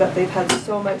with them, but they've had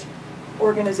so much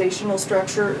organizational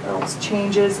structure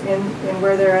changes in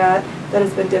where they're at that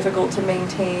it's been difficult to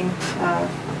maintain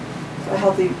a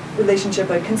healthy relationship,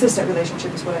 a consistent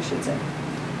relationship is what I should say.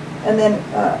 And then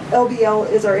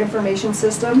LBL is our information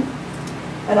system.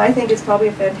 And I think it's probably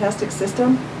a fantastic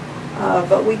system,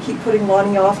 but we keep putting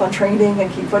Lonnie off on training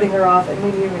and keep putting her off, and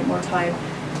we need to make more time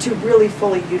to really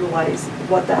fully utilize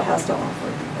what that has to offer.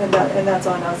 And that's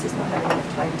on us, is not having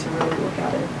enough time to really look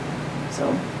at it.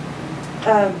 So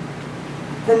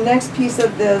the next piece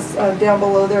of this down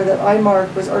below there that I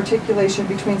marked was articulation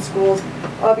between schools.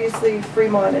 Obviously,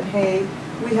 Fremont and Hay,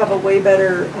 we have a way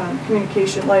better line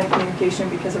of communication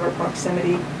because of our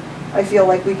proximity. I feel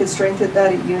like we could strengthen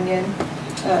that at Union.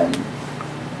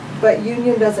 But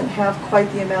Union doesn't have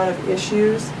quite the amount of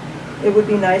issues. It would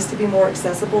be nice to be more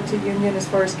accessible to Union as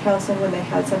far as counseling when they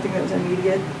had something that was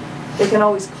immediate. They can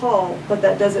always call, but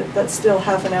that's still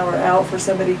half an hour out for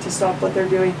somebody to stop what they're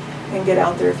doing and get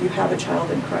out there if you have a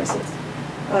child in crisis.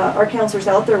 Our counselor's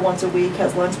out there once a week,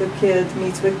 has lunch with kids,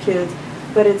 meets with kids,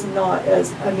 but it's not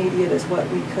as immediate as what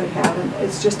we could have, and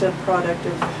it's just a product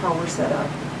of how we're set up.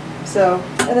 So,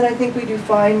 and then I think we do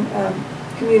fine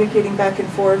communicating back and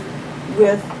forth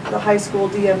with the high school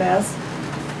DMS.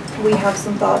 We have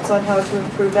some thoughts on how to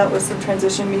improve that with some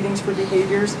transition meetings for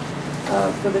behaviors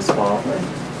for this fall.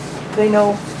 And they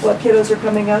know what kiddos are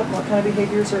coming up, what kind of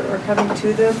behaviors are coming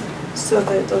to them, so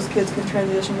that those kids can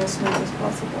transition as smooth as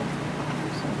possible.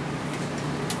 So,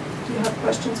 do you have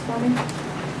questions for me?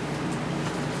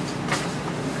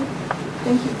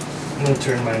 Thank you. I'm going to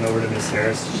turn mine over to Ms.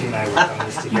 Harris. She and I worked on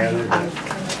this together, but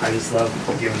I just love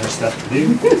giving her stuff to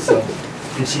do. So,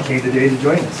 and she came today to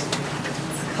join us.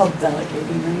 It's called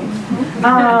delegating,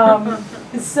 right?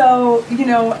 So, you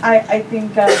know, I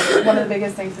think one of the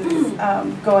biggest things is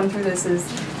going through this is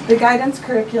the guidance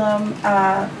curriculum.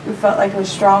 We felt like it was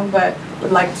strong, but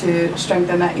would like to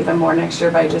strengthen that even more next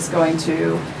year by just going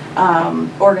to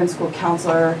Oregon School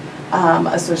Counselor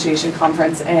Association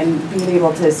conference and being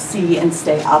able to see and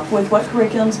stay up with what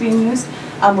curriculum's being used.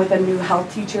 With a new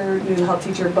health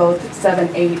teacher both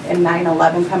 7, 8, and 9,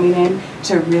 11 coming in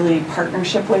to really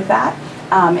partnership with that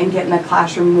and get in the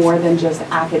classroom more than just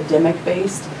academic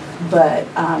based, but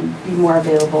be more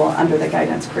available under the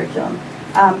guidance curriculum.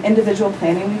 Individual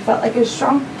planning we felt like is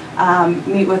strong.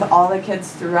 Meet with all the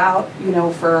kids throughout, you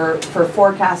know, for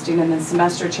forecasting and then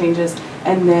semester changes,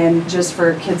 and then just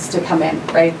for kids to come in,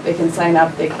 right? They can sign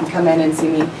up, they can come in and see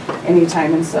me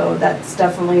anytime, and so that's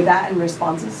definitely that, and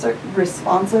responsive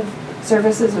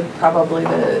services are probably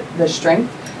the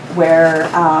strength, where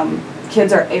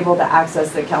kids are able to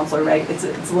access the counselor, right? It's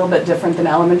a little bit different than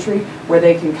elementary, where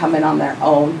they can come in on their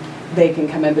own. They can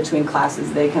come in between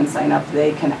classes, they can sign up,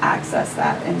 they can access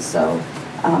that. And so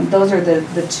those are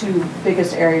the two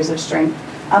biggest areas of strength.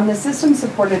 The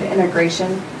system-supported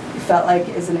integration, we felt like,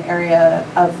 is an area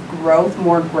of growth,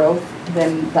 more growth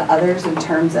than the others in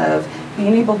terms of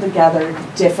being able to gather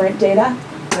different data,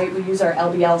 right? We use our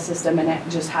LBL system and it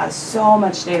just has so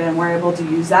much data and we're able to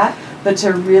use that, but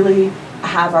to really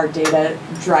have our data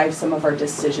drive some of our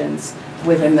decisions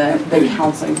within the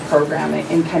counseling program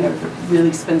and kind of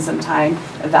really spend some time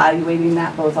evaluating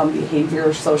that both on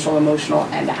behavior, social, emotional,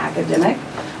 and academic,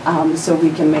 so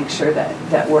we can make sure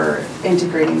that we're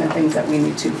integrating the things that we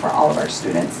need to for all of our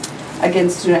students. Again,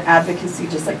 student advocacy,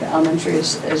 just like the elementary,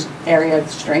 is area of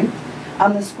strength.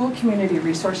 The school community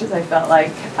resources, I felt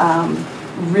like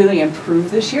really improved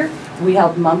this year. We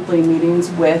held monthly meetings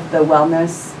with the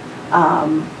wellness,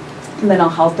 mental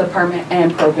health department,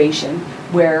 and probation,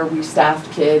 where we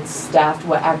staffed kids, staffed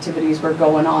what activities were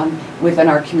going on within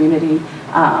our community.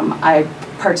 I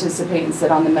participate and sit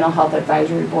on the mental health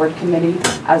advisory board committee,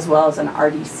 as well as an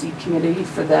RDC committee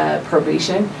for the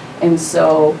probation. And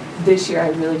so this year I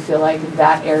really feel like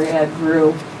that area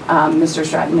grew. Mr.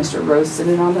 Stratton, Mr. Rose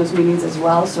sitting on those meetings as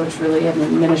well. So it's really an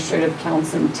administrative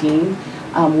counseling team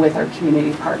with our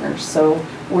community partners. So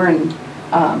we're in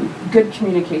good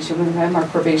communication with them. Our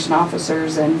probation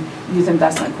officers and youth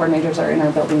investment coordinators are in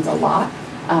our buildings a lot.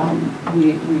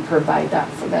 We provide that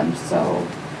for them. So,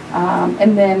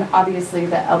 and then obviously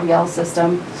the LBL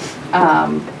system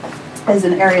is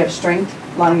an area of strength.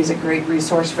 Lonnie's a great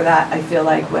resource for that. I feel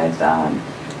like with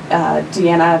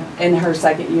Deanna in her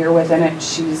second year within it,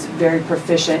 she's very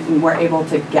proficient and we're able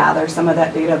to gather some of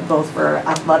that data both for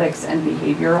athletics and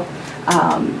behavioral,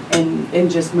 and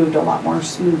just moved a lot more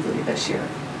smoothly this year.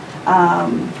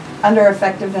 Under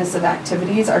effectiveness of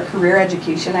activities, our career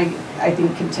education I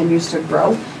think continues to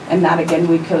grow, and that again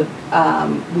we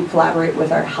collaborate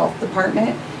with our health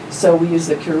department. So we use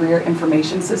the career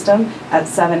information system at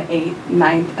 7th, 8th,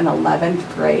 9th, and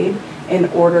 11th grade in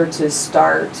order to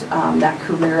start that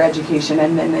career education,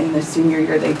 and then in the senior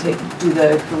year they do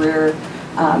the career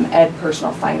ed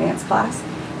personal finance class.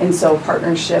 And so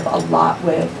partnership a lot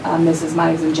with Mrs.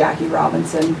 Mize and Jackie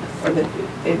Robinson,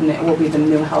 and it will be the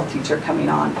new health teacher coming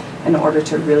on in order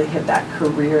to really hit that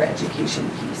career education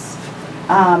piece.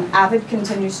 AVID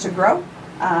continues to grow.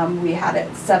 We had it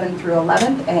 7th through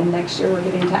 11th, and next year we're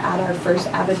getting to add our first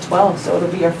AVID 12, so it'll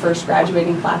be our first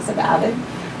graduating class of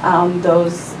AVID.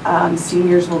 Those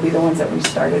seniors will be the ones that we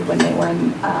started when they were in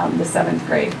the 7th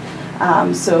grade.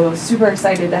 So super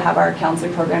excited to have our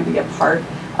counseling program be a part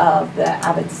of the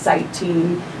AVID site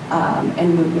team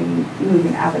and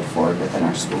moving AVID forward within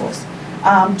our schools.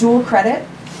 Dual credit,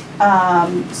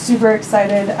 super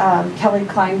excited. Kelly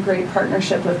Klein, great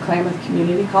partnership with Klamath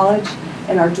Community College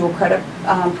in our dual credit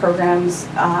programs,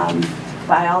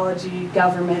 biology,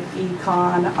 government,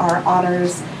 econ, our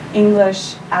honors,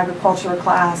 English, agricultural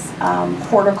class,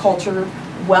 horticulture,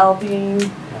 well-being,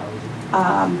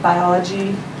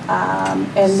 biology,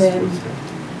 and then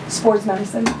sports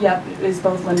medicine, yep, is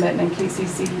both Lynn Mitten and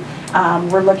KCC.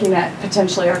 We're looking at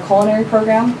potentially our culinary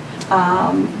program,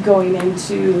 going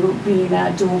into being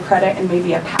a dual credit and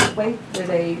maybe a pathway where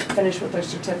they finish with their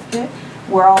certificate.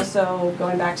 We're also,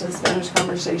 going back to the Spanish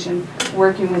conversation,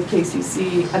 working with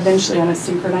KCC eventually on a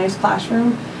synchronized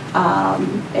classroom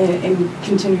and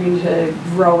continuing to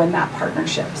grow in that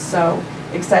partnership. So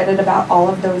excited about all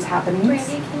of those happenings.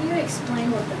 Brandy, can you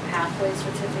explain what the pathway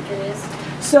certificate is?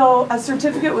 So a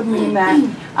certificate would mean that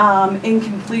in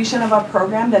completion of a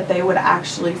program that they would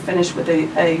actually finish with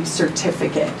a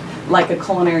certificate, like a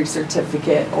culinary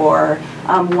certificate, or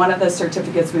one of the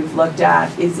certificates we've looked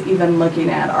at is even looking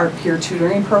at our peer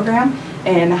tutoring program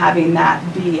and having that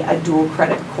be a dual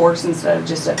credit course instead of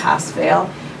just a pass-fail,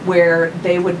 where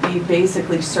they would be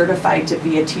basically certified to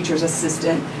be a teacher's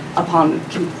assistant upon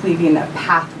completing a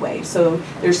pathway. So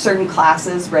there's certain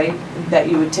classes, right, that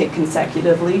you would take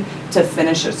consecutively to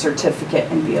finish a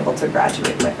certificate and be able to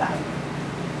graduate with that.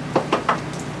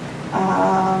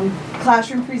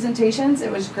 Classroom presentations,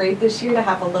 it was great this year to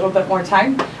have a little bit more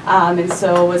time, and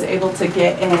so was able to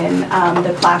get in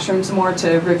the classrooms more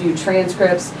to review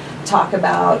transcripts, talk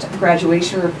about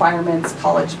graduation requirements,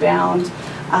 college bound,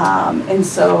 and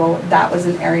so that was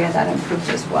an area that improved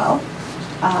as well.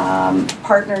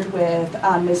 Partnered with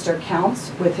Mr.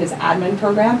 Counts with his admin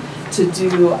program to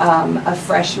do a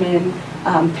freshman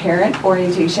parent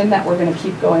orientation that we're going to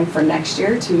keep going for next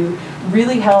year to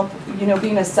really help, you know,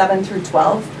 being a 7 through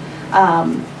 12.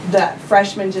 that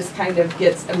freshman just kind of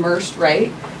gets immersed,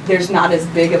 right? There's not as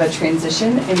big of a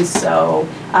transition, and so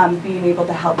being able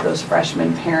to help those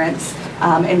freshman parents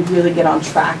and really get on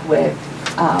track with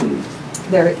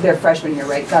their freshman year,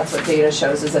 right? That's what data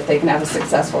shows, is that they can have a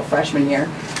successful freshman year.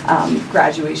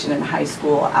 Graduation and high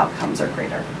school outcomes are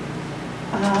greater.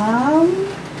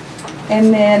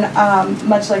 And then,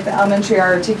 much like the elementary,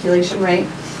 our articulation rate,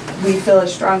 we feel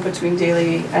is strong between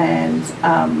Daly and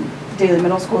Daly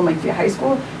Middle School and Lakeview High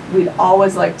School. We'd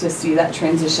always like to see that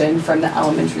transition from the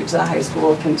elementary to the high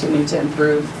school continue to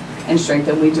improve and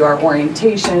strengthen. We do our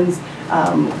orientations,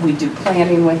 we do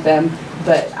planning with them,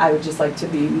 but I would just like to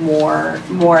be more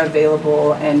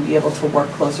available and be able to work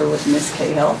closer with Miss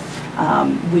Cahill.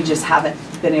 We just haven't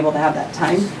been able to have that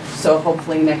time, so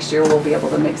hopefully next year we'll be able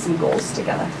to make some goals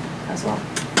together as well.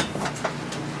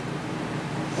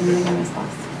 Anything I missed,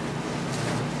 boss?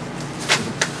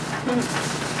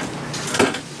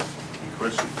 Any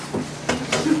questions?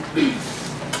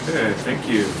 Okay, thank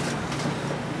you.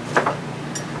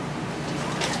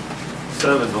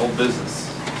 7, old business.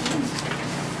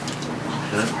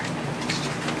 None?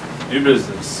 New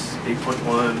business,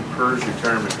 8.1, PERS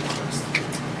retirement request.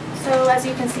 So as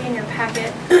you can see in your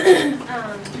packet,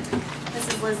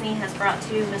 Mrs. Lisney has brought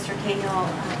to Mr. Cahill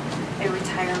a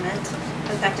retirement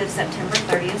effective September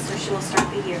 30th, so she will start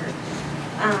the year.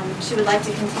 She would like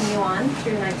to continue on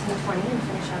through 1920 and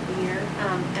finish out the year,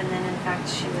 and then in fact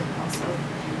she would also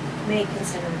may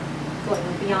consider going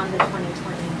beyond the 2020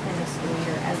 in the school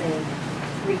year as a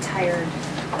retired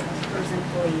PERS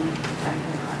employee back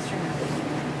in the classroom at the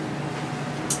beginning.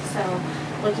 So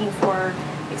looking for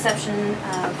exception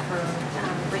of her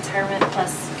retirement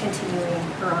plus continuing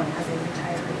her on as a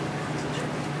retiree teacher.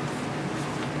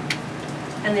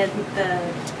 And then the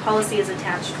policy is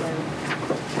attached with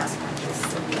past practice,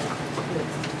 so we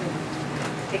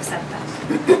accept that.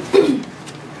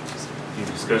 Any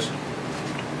discussion?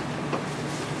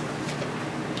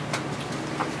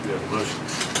 Do we have a motion?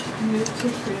 Move to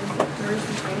approve the PERS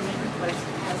retirement request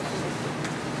as presented.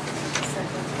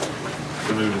 Second.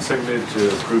 So moved and seconded to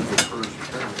approve the PERS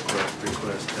retirement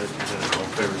request as presented. All in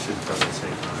favor, signify by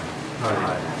saying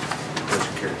aye.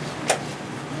 Motion carries.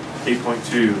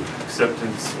 8.2,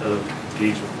 acceptance of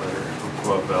engagement letter from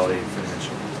Quad Valley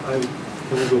Financial.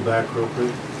 Can we go back real quick?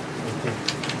 I think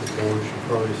the board should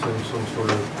probably send some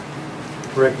sort of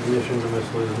recognition to Miss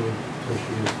Lisney, since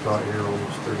she has taught here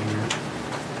almost 30 years.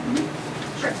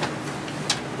 Sure.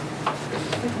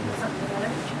 We can put something together.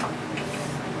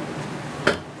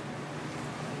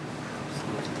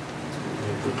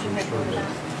 Did you make a note of that?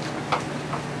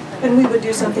 And we would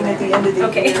do something at the end of the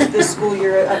Okay. year, this school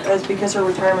year, as because her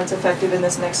retirement's effective in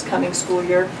this next coming school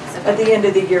year, at the end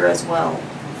of the year as well,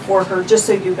 for her, just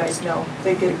so you guys know.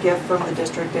 They get a gift from the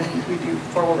district and we do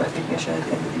formal recognition at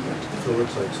the end of the year. So it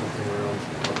looks like something around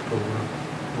October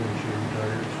when she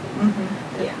retires.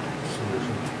 Mm-hmm. Yeah.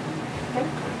 Okay.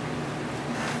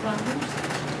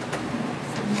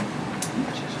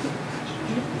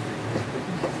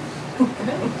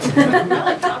 I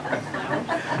like chocolate flowers.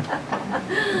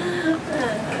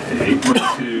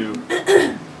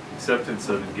 8.2, acceptance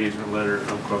of engagement letter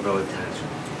from Quad Valley Financial.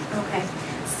 Okay,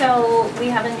 so we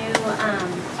have a new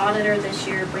auditor this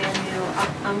year, brand new,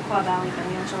 Umpqua Valley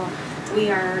Financial. We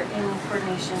are in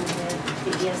coordination with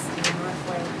the ESD,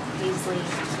 Northway, Paisley,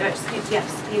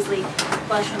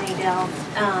 Flush and Adele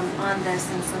on this,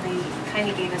 and so they kind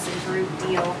of gave us a group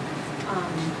deal.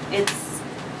 It's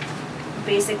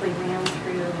basically ran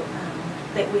through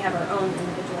that we have our own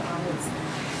individual audits.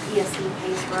 ESD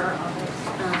pays for our audit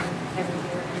every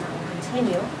year, and that will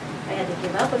continue. I had to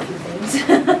give up a few things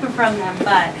from them,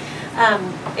 but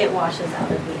it washes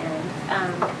out at the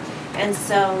end. And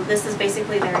so this is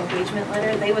basically their engagement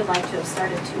letter. They would like to have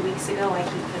started 2 weeks ago. I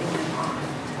keep putting them off.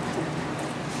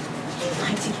 They would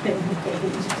like to get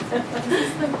engaged. Is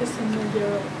this like the similar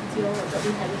deal that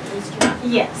we had with Oyster?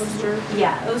 Yes. Oyster?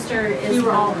 Yeah, Oyster is. We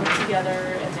were all the- put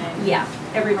together and then. Yeah,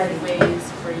 everybody. parted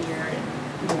ways for a year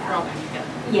and we're all back together.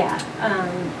 Yeah,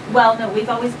 well, no, we've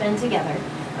always been together.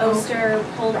 Oyster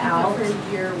pulled out. For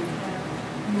a year we had.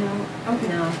 No, okay.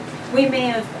 No. We may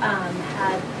have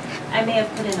I may have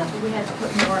put in We had to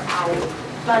put more out.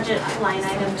 budget line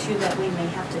item too that we may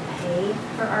have to pay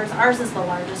for ours. Ours is the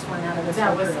largest one out of this That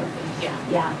whole was group. something, yeah.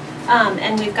 Yeah,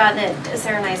 and we've gotten it,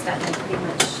 Sarah and I's gotten it pretty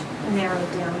much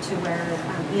narrowed down to where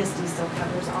ESD still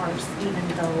covers ours, even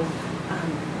though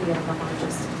we are the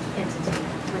largest entity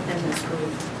within this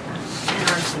group, and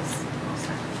ours is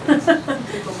also.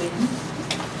 People win.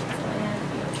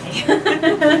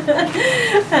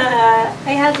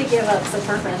 I had to give up some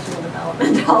professional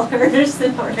development dollars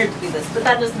in order to do this, but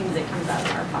that just means it comes out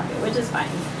of our pocket, which is fine.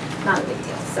 not a big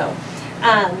deal. So,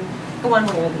 one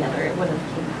way or the other, it would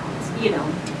have came out, you know,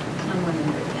 on one end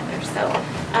or the other. So,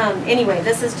 anyway,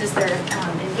 this is just their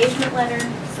engagement letter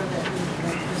so that we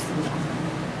can proceed on.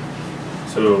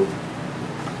 So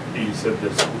you said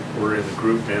this, we're in the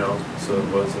group now, so it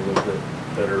was a little bit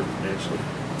better financially?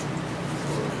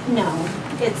 No,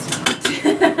 it's not.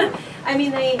 I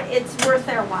mean, it's worth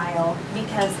their while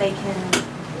because they can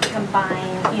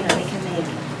combine, you know, they can make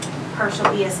partial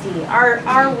ESD.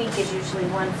 Our week is usually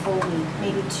one full week,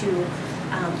 maybe two.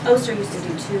 Oster used to do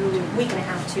 2.5 weeks,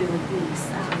 2 weeks,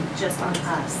 just on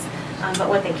us. But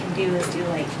what they can do is do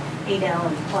like Adele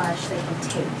and Plush, they can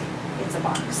take, it's a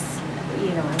box.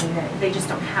 You know, I mean, they just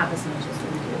don't have as much as we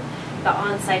do. The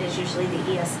on-site is usually the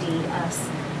ESD, us,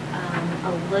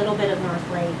 a little bit of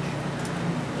North Lake,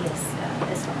 as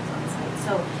far as on-site.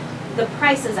 So the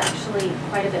price is actually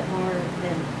quite a bit more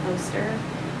than Oster.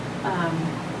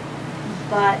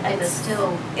 But It's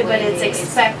still but it's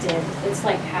expected. It's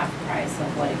like half price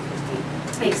of what it could be.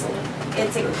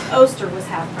 Basically, Oster was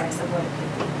half price of what it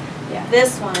could be. Yeah.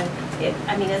 This one,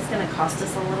 I mean, it's gonna cost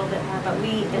us a little bit more, but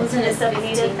we Wasn't it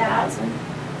anticipated that 15,000?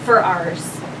 for ours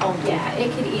only. Yeah,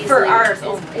 it could easily. For ours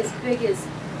only. As big as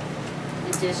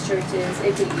the district is,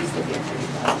 it could easily be a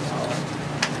 $30,000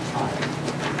 audit.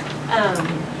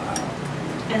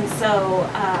 And so,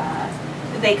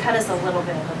 they cut us a little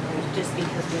bit of a break just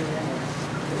because we were in it.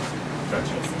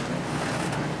 Gotcha. Basically.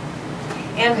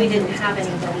 And we didn't have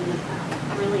anybody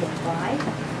really apply,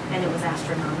 and it was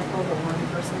astronomical, the one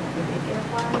person that we did get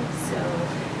apply. So,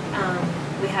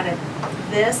 we had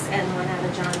this and one out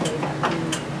of John Day that we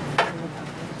ended up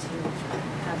to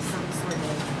have some sort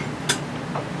of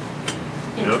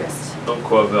interest.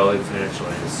 Umpqua Valley Financial,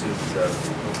 I assume, is that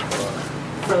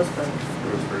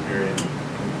Roseburg area.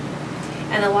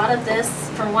 And a lot of this,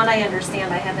 from what I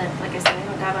understand, I haven't, like I said, I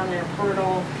haven't got on their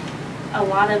portal. A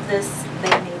lot of this they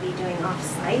may be doing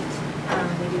off-site.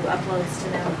 We do uploads to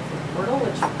them through the portal,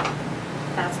 which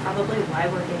that's probably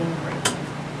why we're getting the break.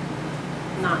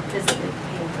 Not physically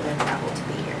paying for their travel to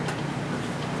be here.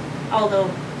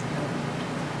 Although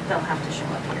they'll have to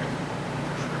show up here.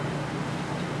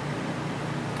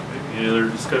 Any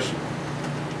other discussion?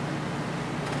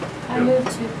 I move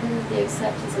to approve the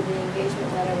acceptance of the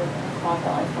engagement letter with Umpqua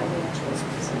Valley Financial as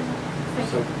presented.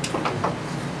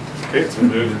 Okay, it's been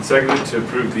moved and seconded to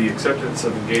approve the acceptance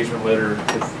of engagement letter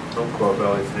with Umpqua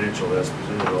Valley Financial as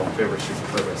presented. All in favor,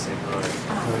 signify by saying aye.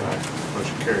 Aye.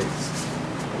 Motion carries.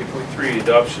 8.3,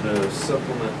 adoption of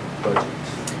supplement budget.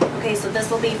 Okay, so this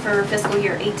will be for fiscal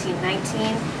year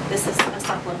 18-19. This is a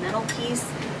supplemental piece.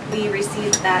 We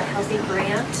received that Healthy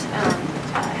grant,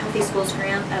 Healthy Schools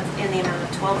grant in the amount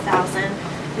of $12,000.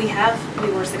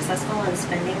 We were successful in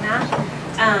spending that.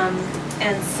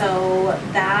 And so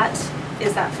that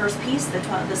is that first piece,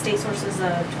 the state sources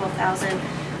of $12,000.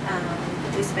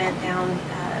 We spent down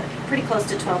pretty close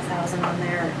to $12,000 on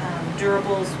their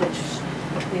durables, which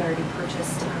we already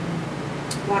purchased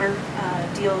water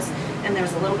deals, and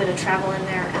there's a little bit of travel in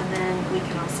there, and then we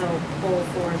can also pull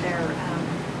for their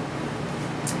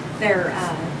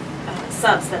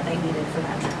subs that they needed for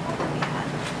that travel that we had.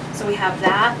 So we have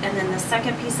that, and then the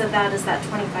second piece of that is that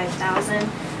 $25,000.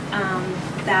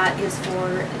 That is for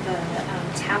the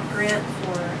TAP grant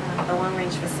for the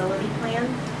long-range facility plan.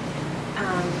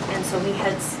 And so we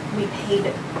paid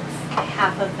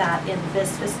half of that in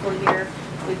this fiscal year.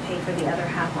 We paid for the other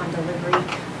half on delivery.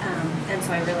 And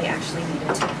so I really actually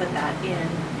needed to put that in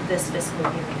this fiscal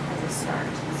year as a start.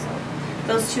 So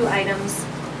those two items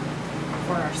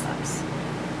for our subs.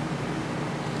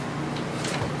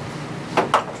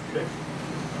 Okay.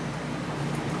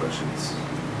 Questions?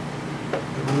 I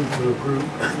move to approve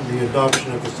the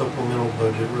adoption of the supplemental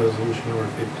budget resolution number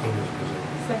 15 as presented.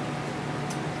 Second.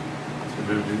 It's been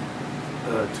moved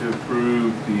to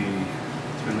approve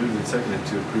it's been moved and seconded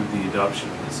to approve the adoption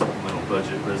of the supplemental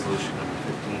budget resolution number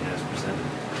 15 as presented.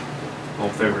 All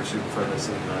in favor, signify by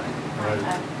saying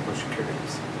aye. Motion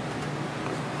carries.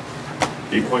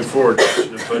 8.4,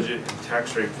 adoption of budget and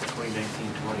tax rate for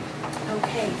 2019-20.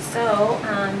 Okay, so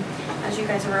as you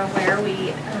guys are aware,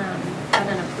 we got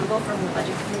an approval from the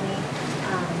budget committee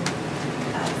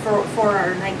for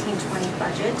our 19-20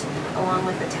 budget, along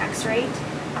with the tax rate.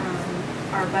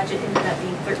 Our budget ended up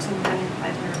being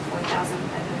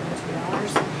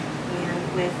 $13,504,502,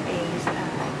 and with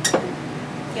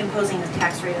imposing a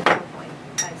tax rate of 4.5724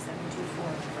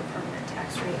 for permanent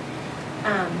tax rate.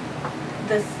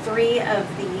 The three of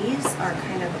these are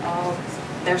kind of all,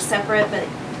 they're separate, but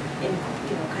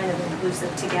kind of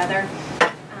inclusive together.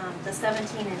 The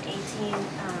 17 and 18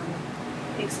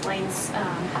 explains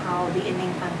how the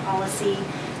ending fund policy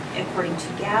according to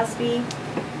GASB.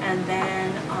 And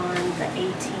then on the 18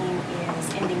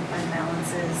 is ending fund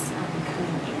balances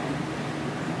coming in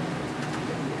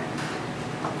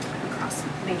across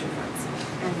major funds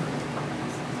and minor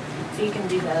funds. So you can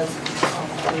do those all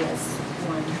three as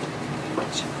one.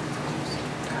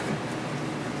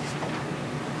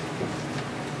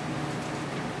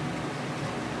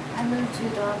 I move to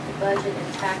adopt the budget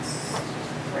and tax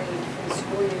rate for the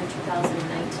school year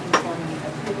 2019-20,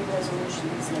 approving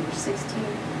resolutions number 16,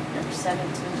 number 17,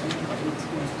 and number 18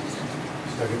 as presented.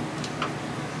 Second.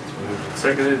 It's moved and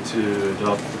seconded to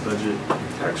adopt the budget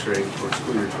and tax rate for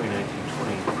school year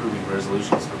 2019-20, approving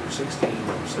resolutions number 16,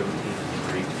 number 17, and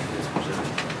number 18 as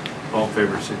presented. All in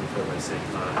favor signify by saying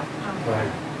aye.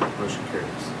 Aye. Motion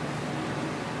carries.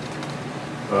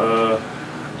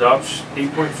 Adoption,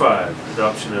 8.5,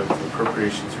 adoption of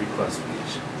appropriations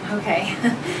reclassification. Okay,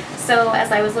 so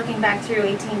as I was looking back through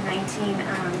 18-19,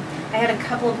 I had a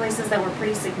couple of places that were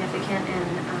pretty significant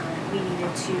and we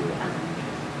needed to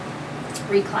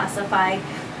reclassify.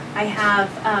 I have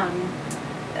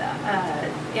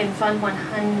in Fund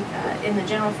 100, in the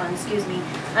general fund, excuse me,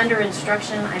 under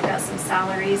instruction, I've got some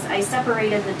salaries. I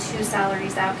separated the two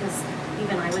salaries out because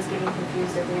even I was getting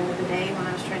confused at the end of the day when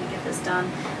I was trying to get this done.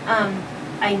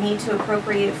 I need to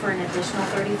appropriate for an additional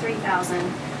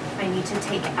 $33,000. I need to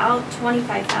take out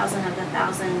 $25,000 of the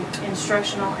 $1,000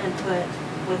 instructional and put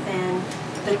within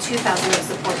the $2,000 of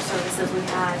support services. We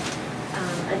had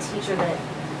a teacher that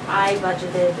I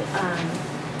budgeted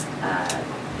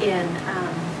in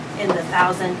the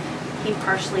 $1,000. He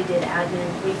partially did admin.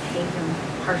 We paid him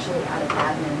partially out of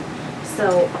admin.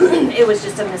 So it was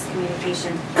just a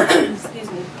miscommunication.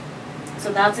 Excuse me.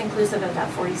 So that's inclusive of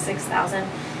that $46,000.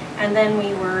 And then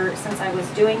we were, since I was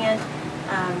doing it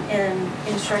in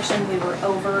instruction, we were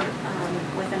over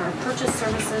within our purchase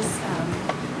services,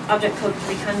 object code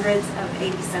 300s of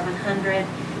 8,700,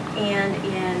 and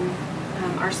in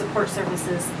our support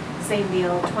services, same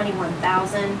deal,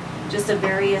 21,000. Just a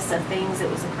various of things. It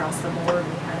was across the board.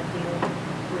 We had a few.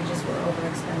 We just were over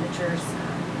expenditures.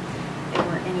 They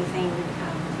weren't anything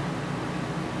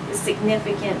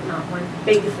significant, not one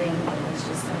big thing. It was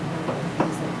just some little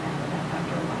things that added up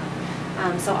after a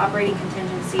while. So operating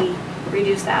contingency,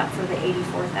 reduce that for the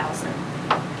 84,000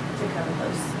 to cover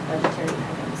those budgetary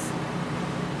items.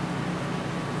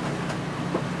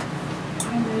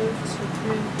 I move to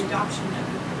approve the adoption of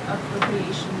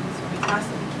appropriations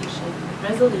reclassification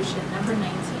resolution number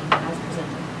 19 as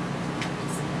presented.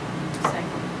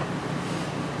 Second.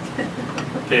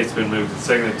 Okay, it's been moved and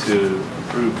seconded to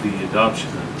approve the adoption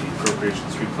of the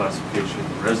appropriations reclassification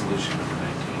resolution number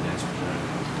 19 as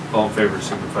presented. All in favor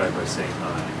signify by saying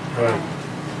aye. Aye.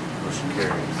 Motion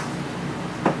carries.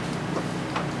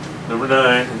 Number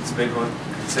 9, it's a big one,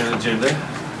 consent agenda.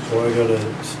 So I gotta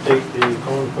state the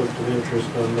conflict of interest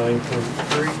on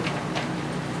 9.3.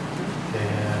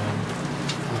 And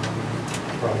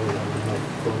probably have enough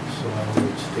votes, so I'll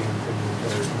abstain from the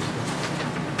entire consent.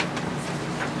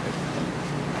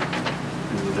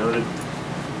 Duly noted.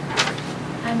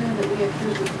 I move that we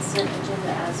approve the consent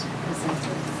agenda as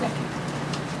presented. Second.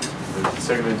 Moved and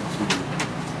seconded to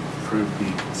approve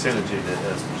the consent agenda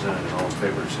as presented. All in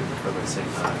favor signify by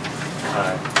saying aye.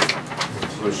 Aye.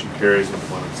 Motion carries with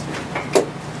one abstention.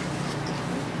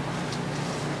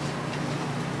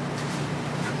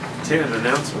 10,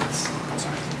 announcements.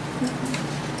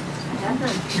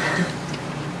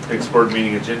 Next board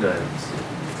meeting agenda items.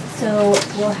 So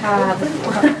we'll have,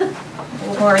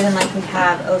 we'll more than likely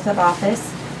have oath of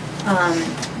office,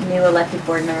 new elected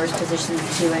board members, positions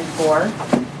 2 and 4,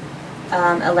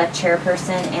 elect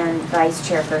chairperson and vice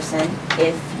chairperson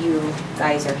if you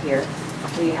guys are here.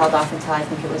 We held off until I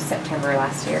think it was September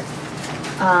last year.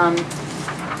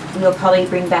 We'll probably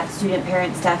bring back student,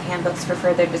 parent, staff handbooks for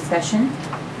further discussion.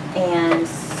 And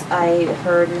I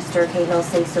heard Mr. Cahill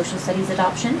say social studies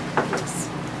adoption. Yes.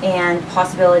 And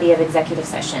possibility of executive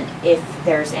session if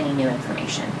there's any new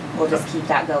information. We'll just keep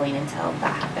that going until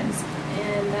that happens.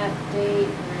 And that date,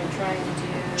 we're going to try to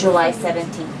do... July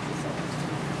 17th.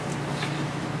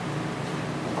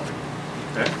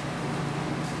 Okay.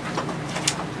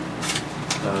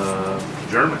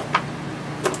 Adjournment.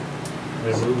 I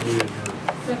move we adjourn.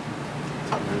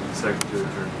 Moved and seconded to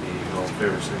adjourn the meeting. All in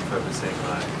favor signify by saying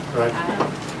aye. Right.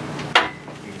 Aye.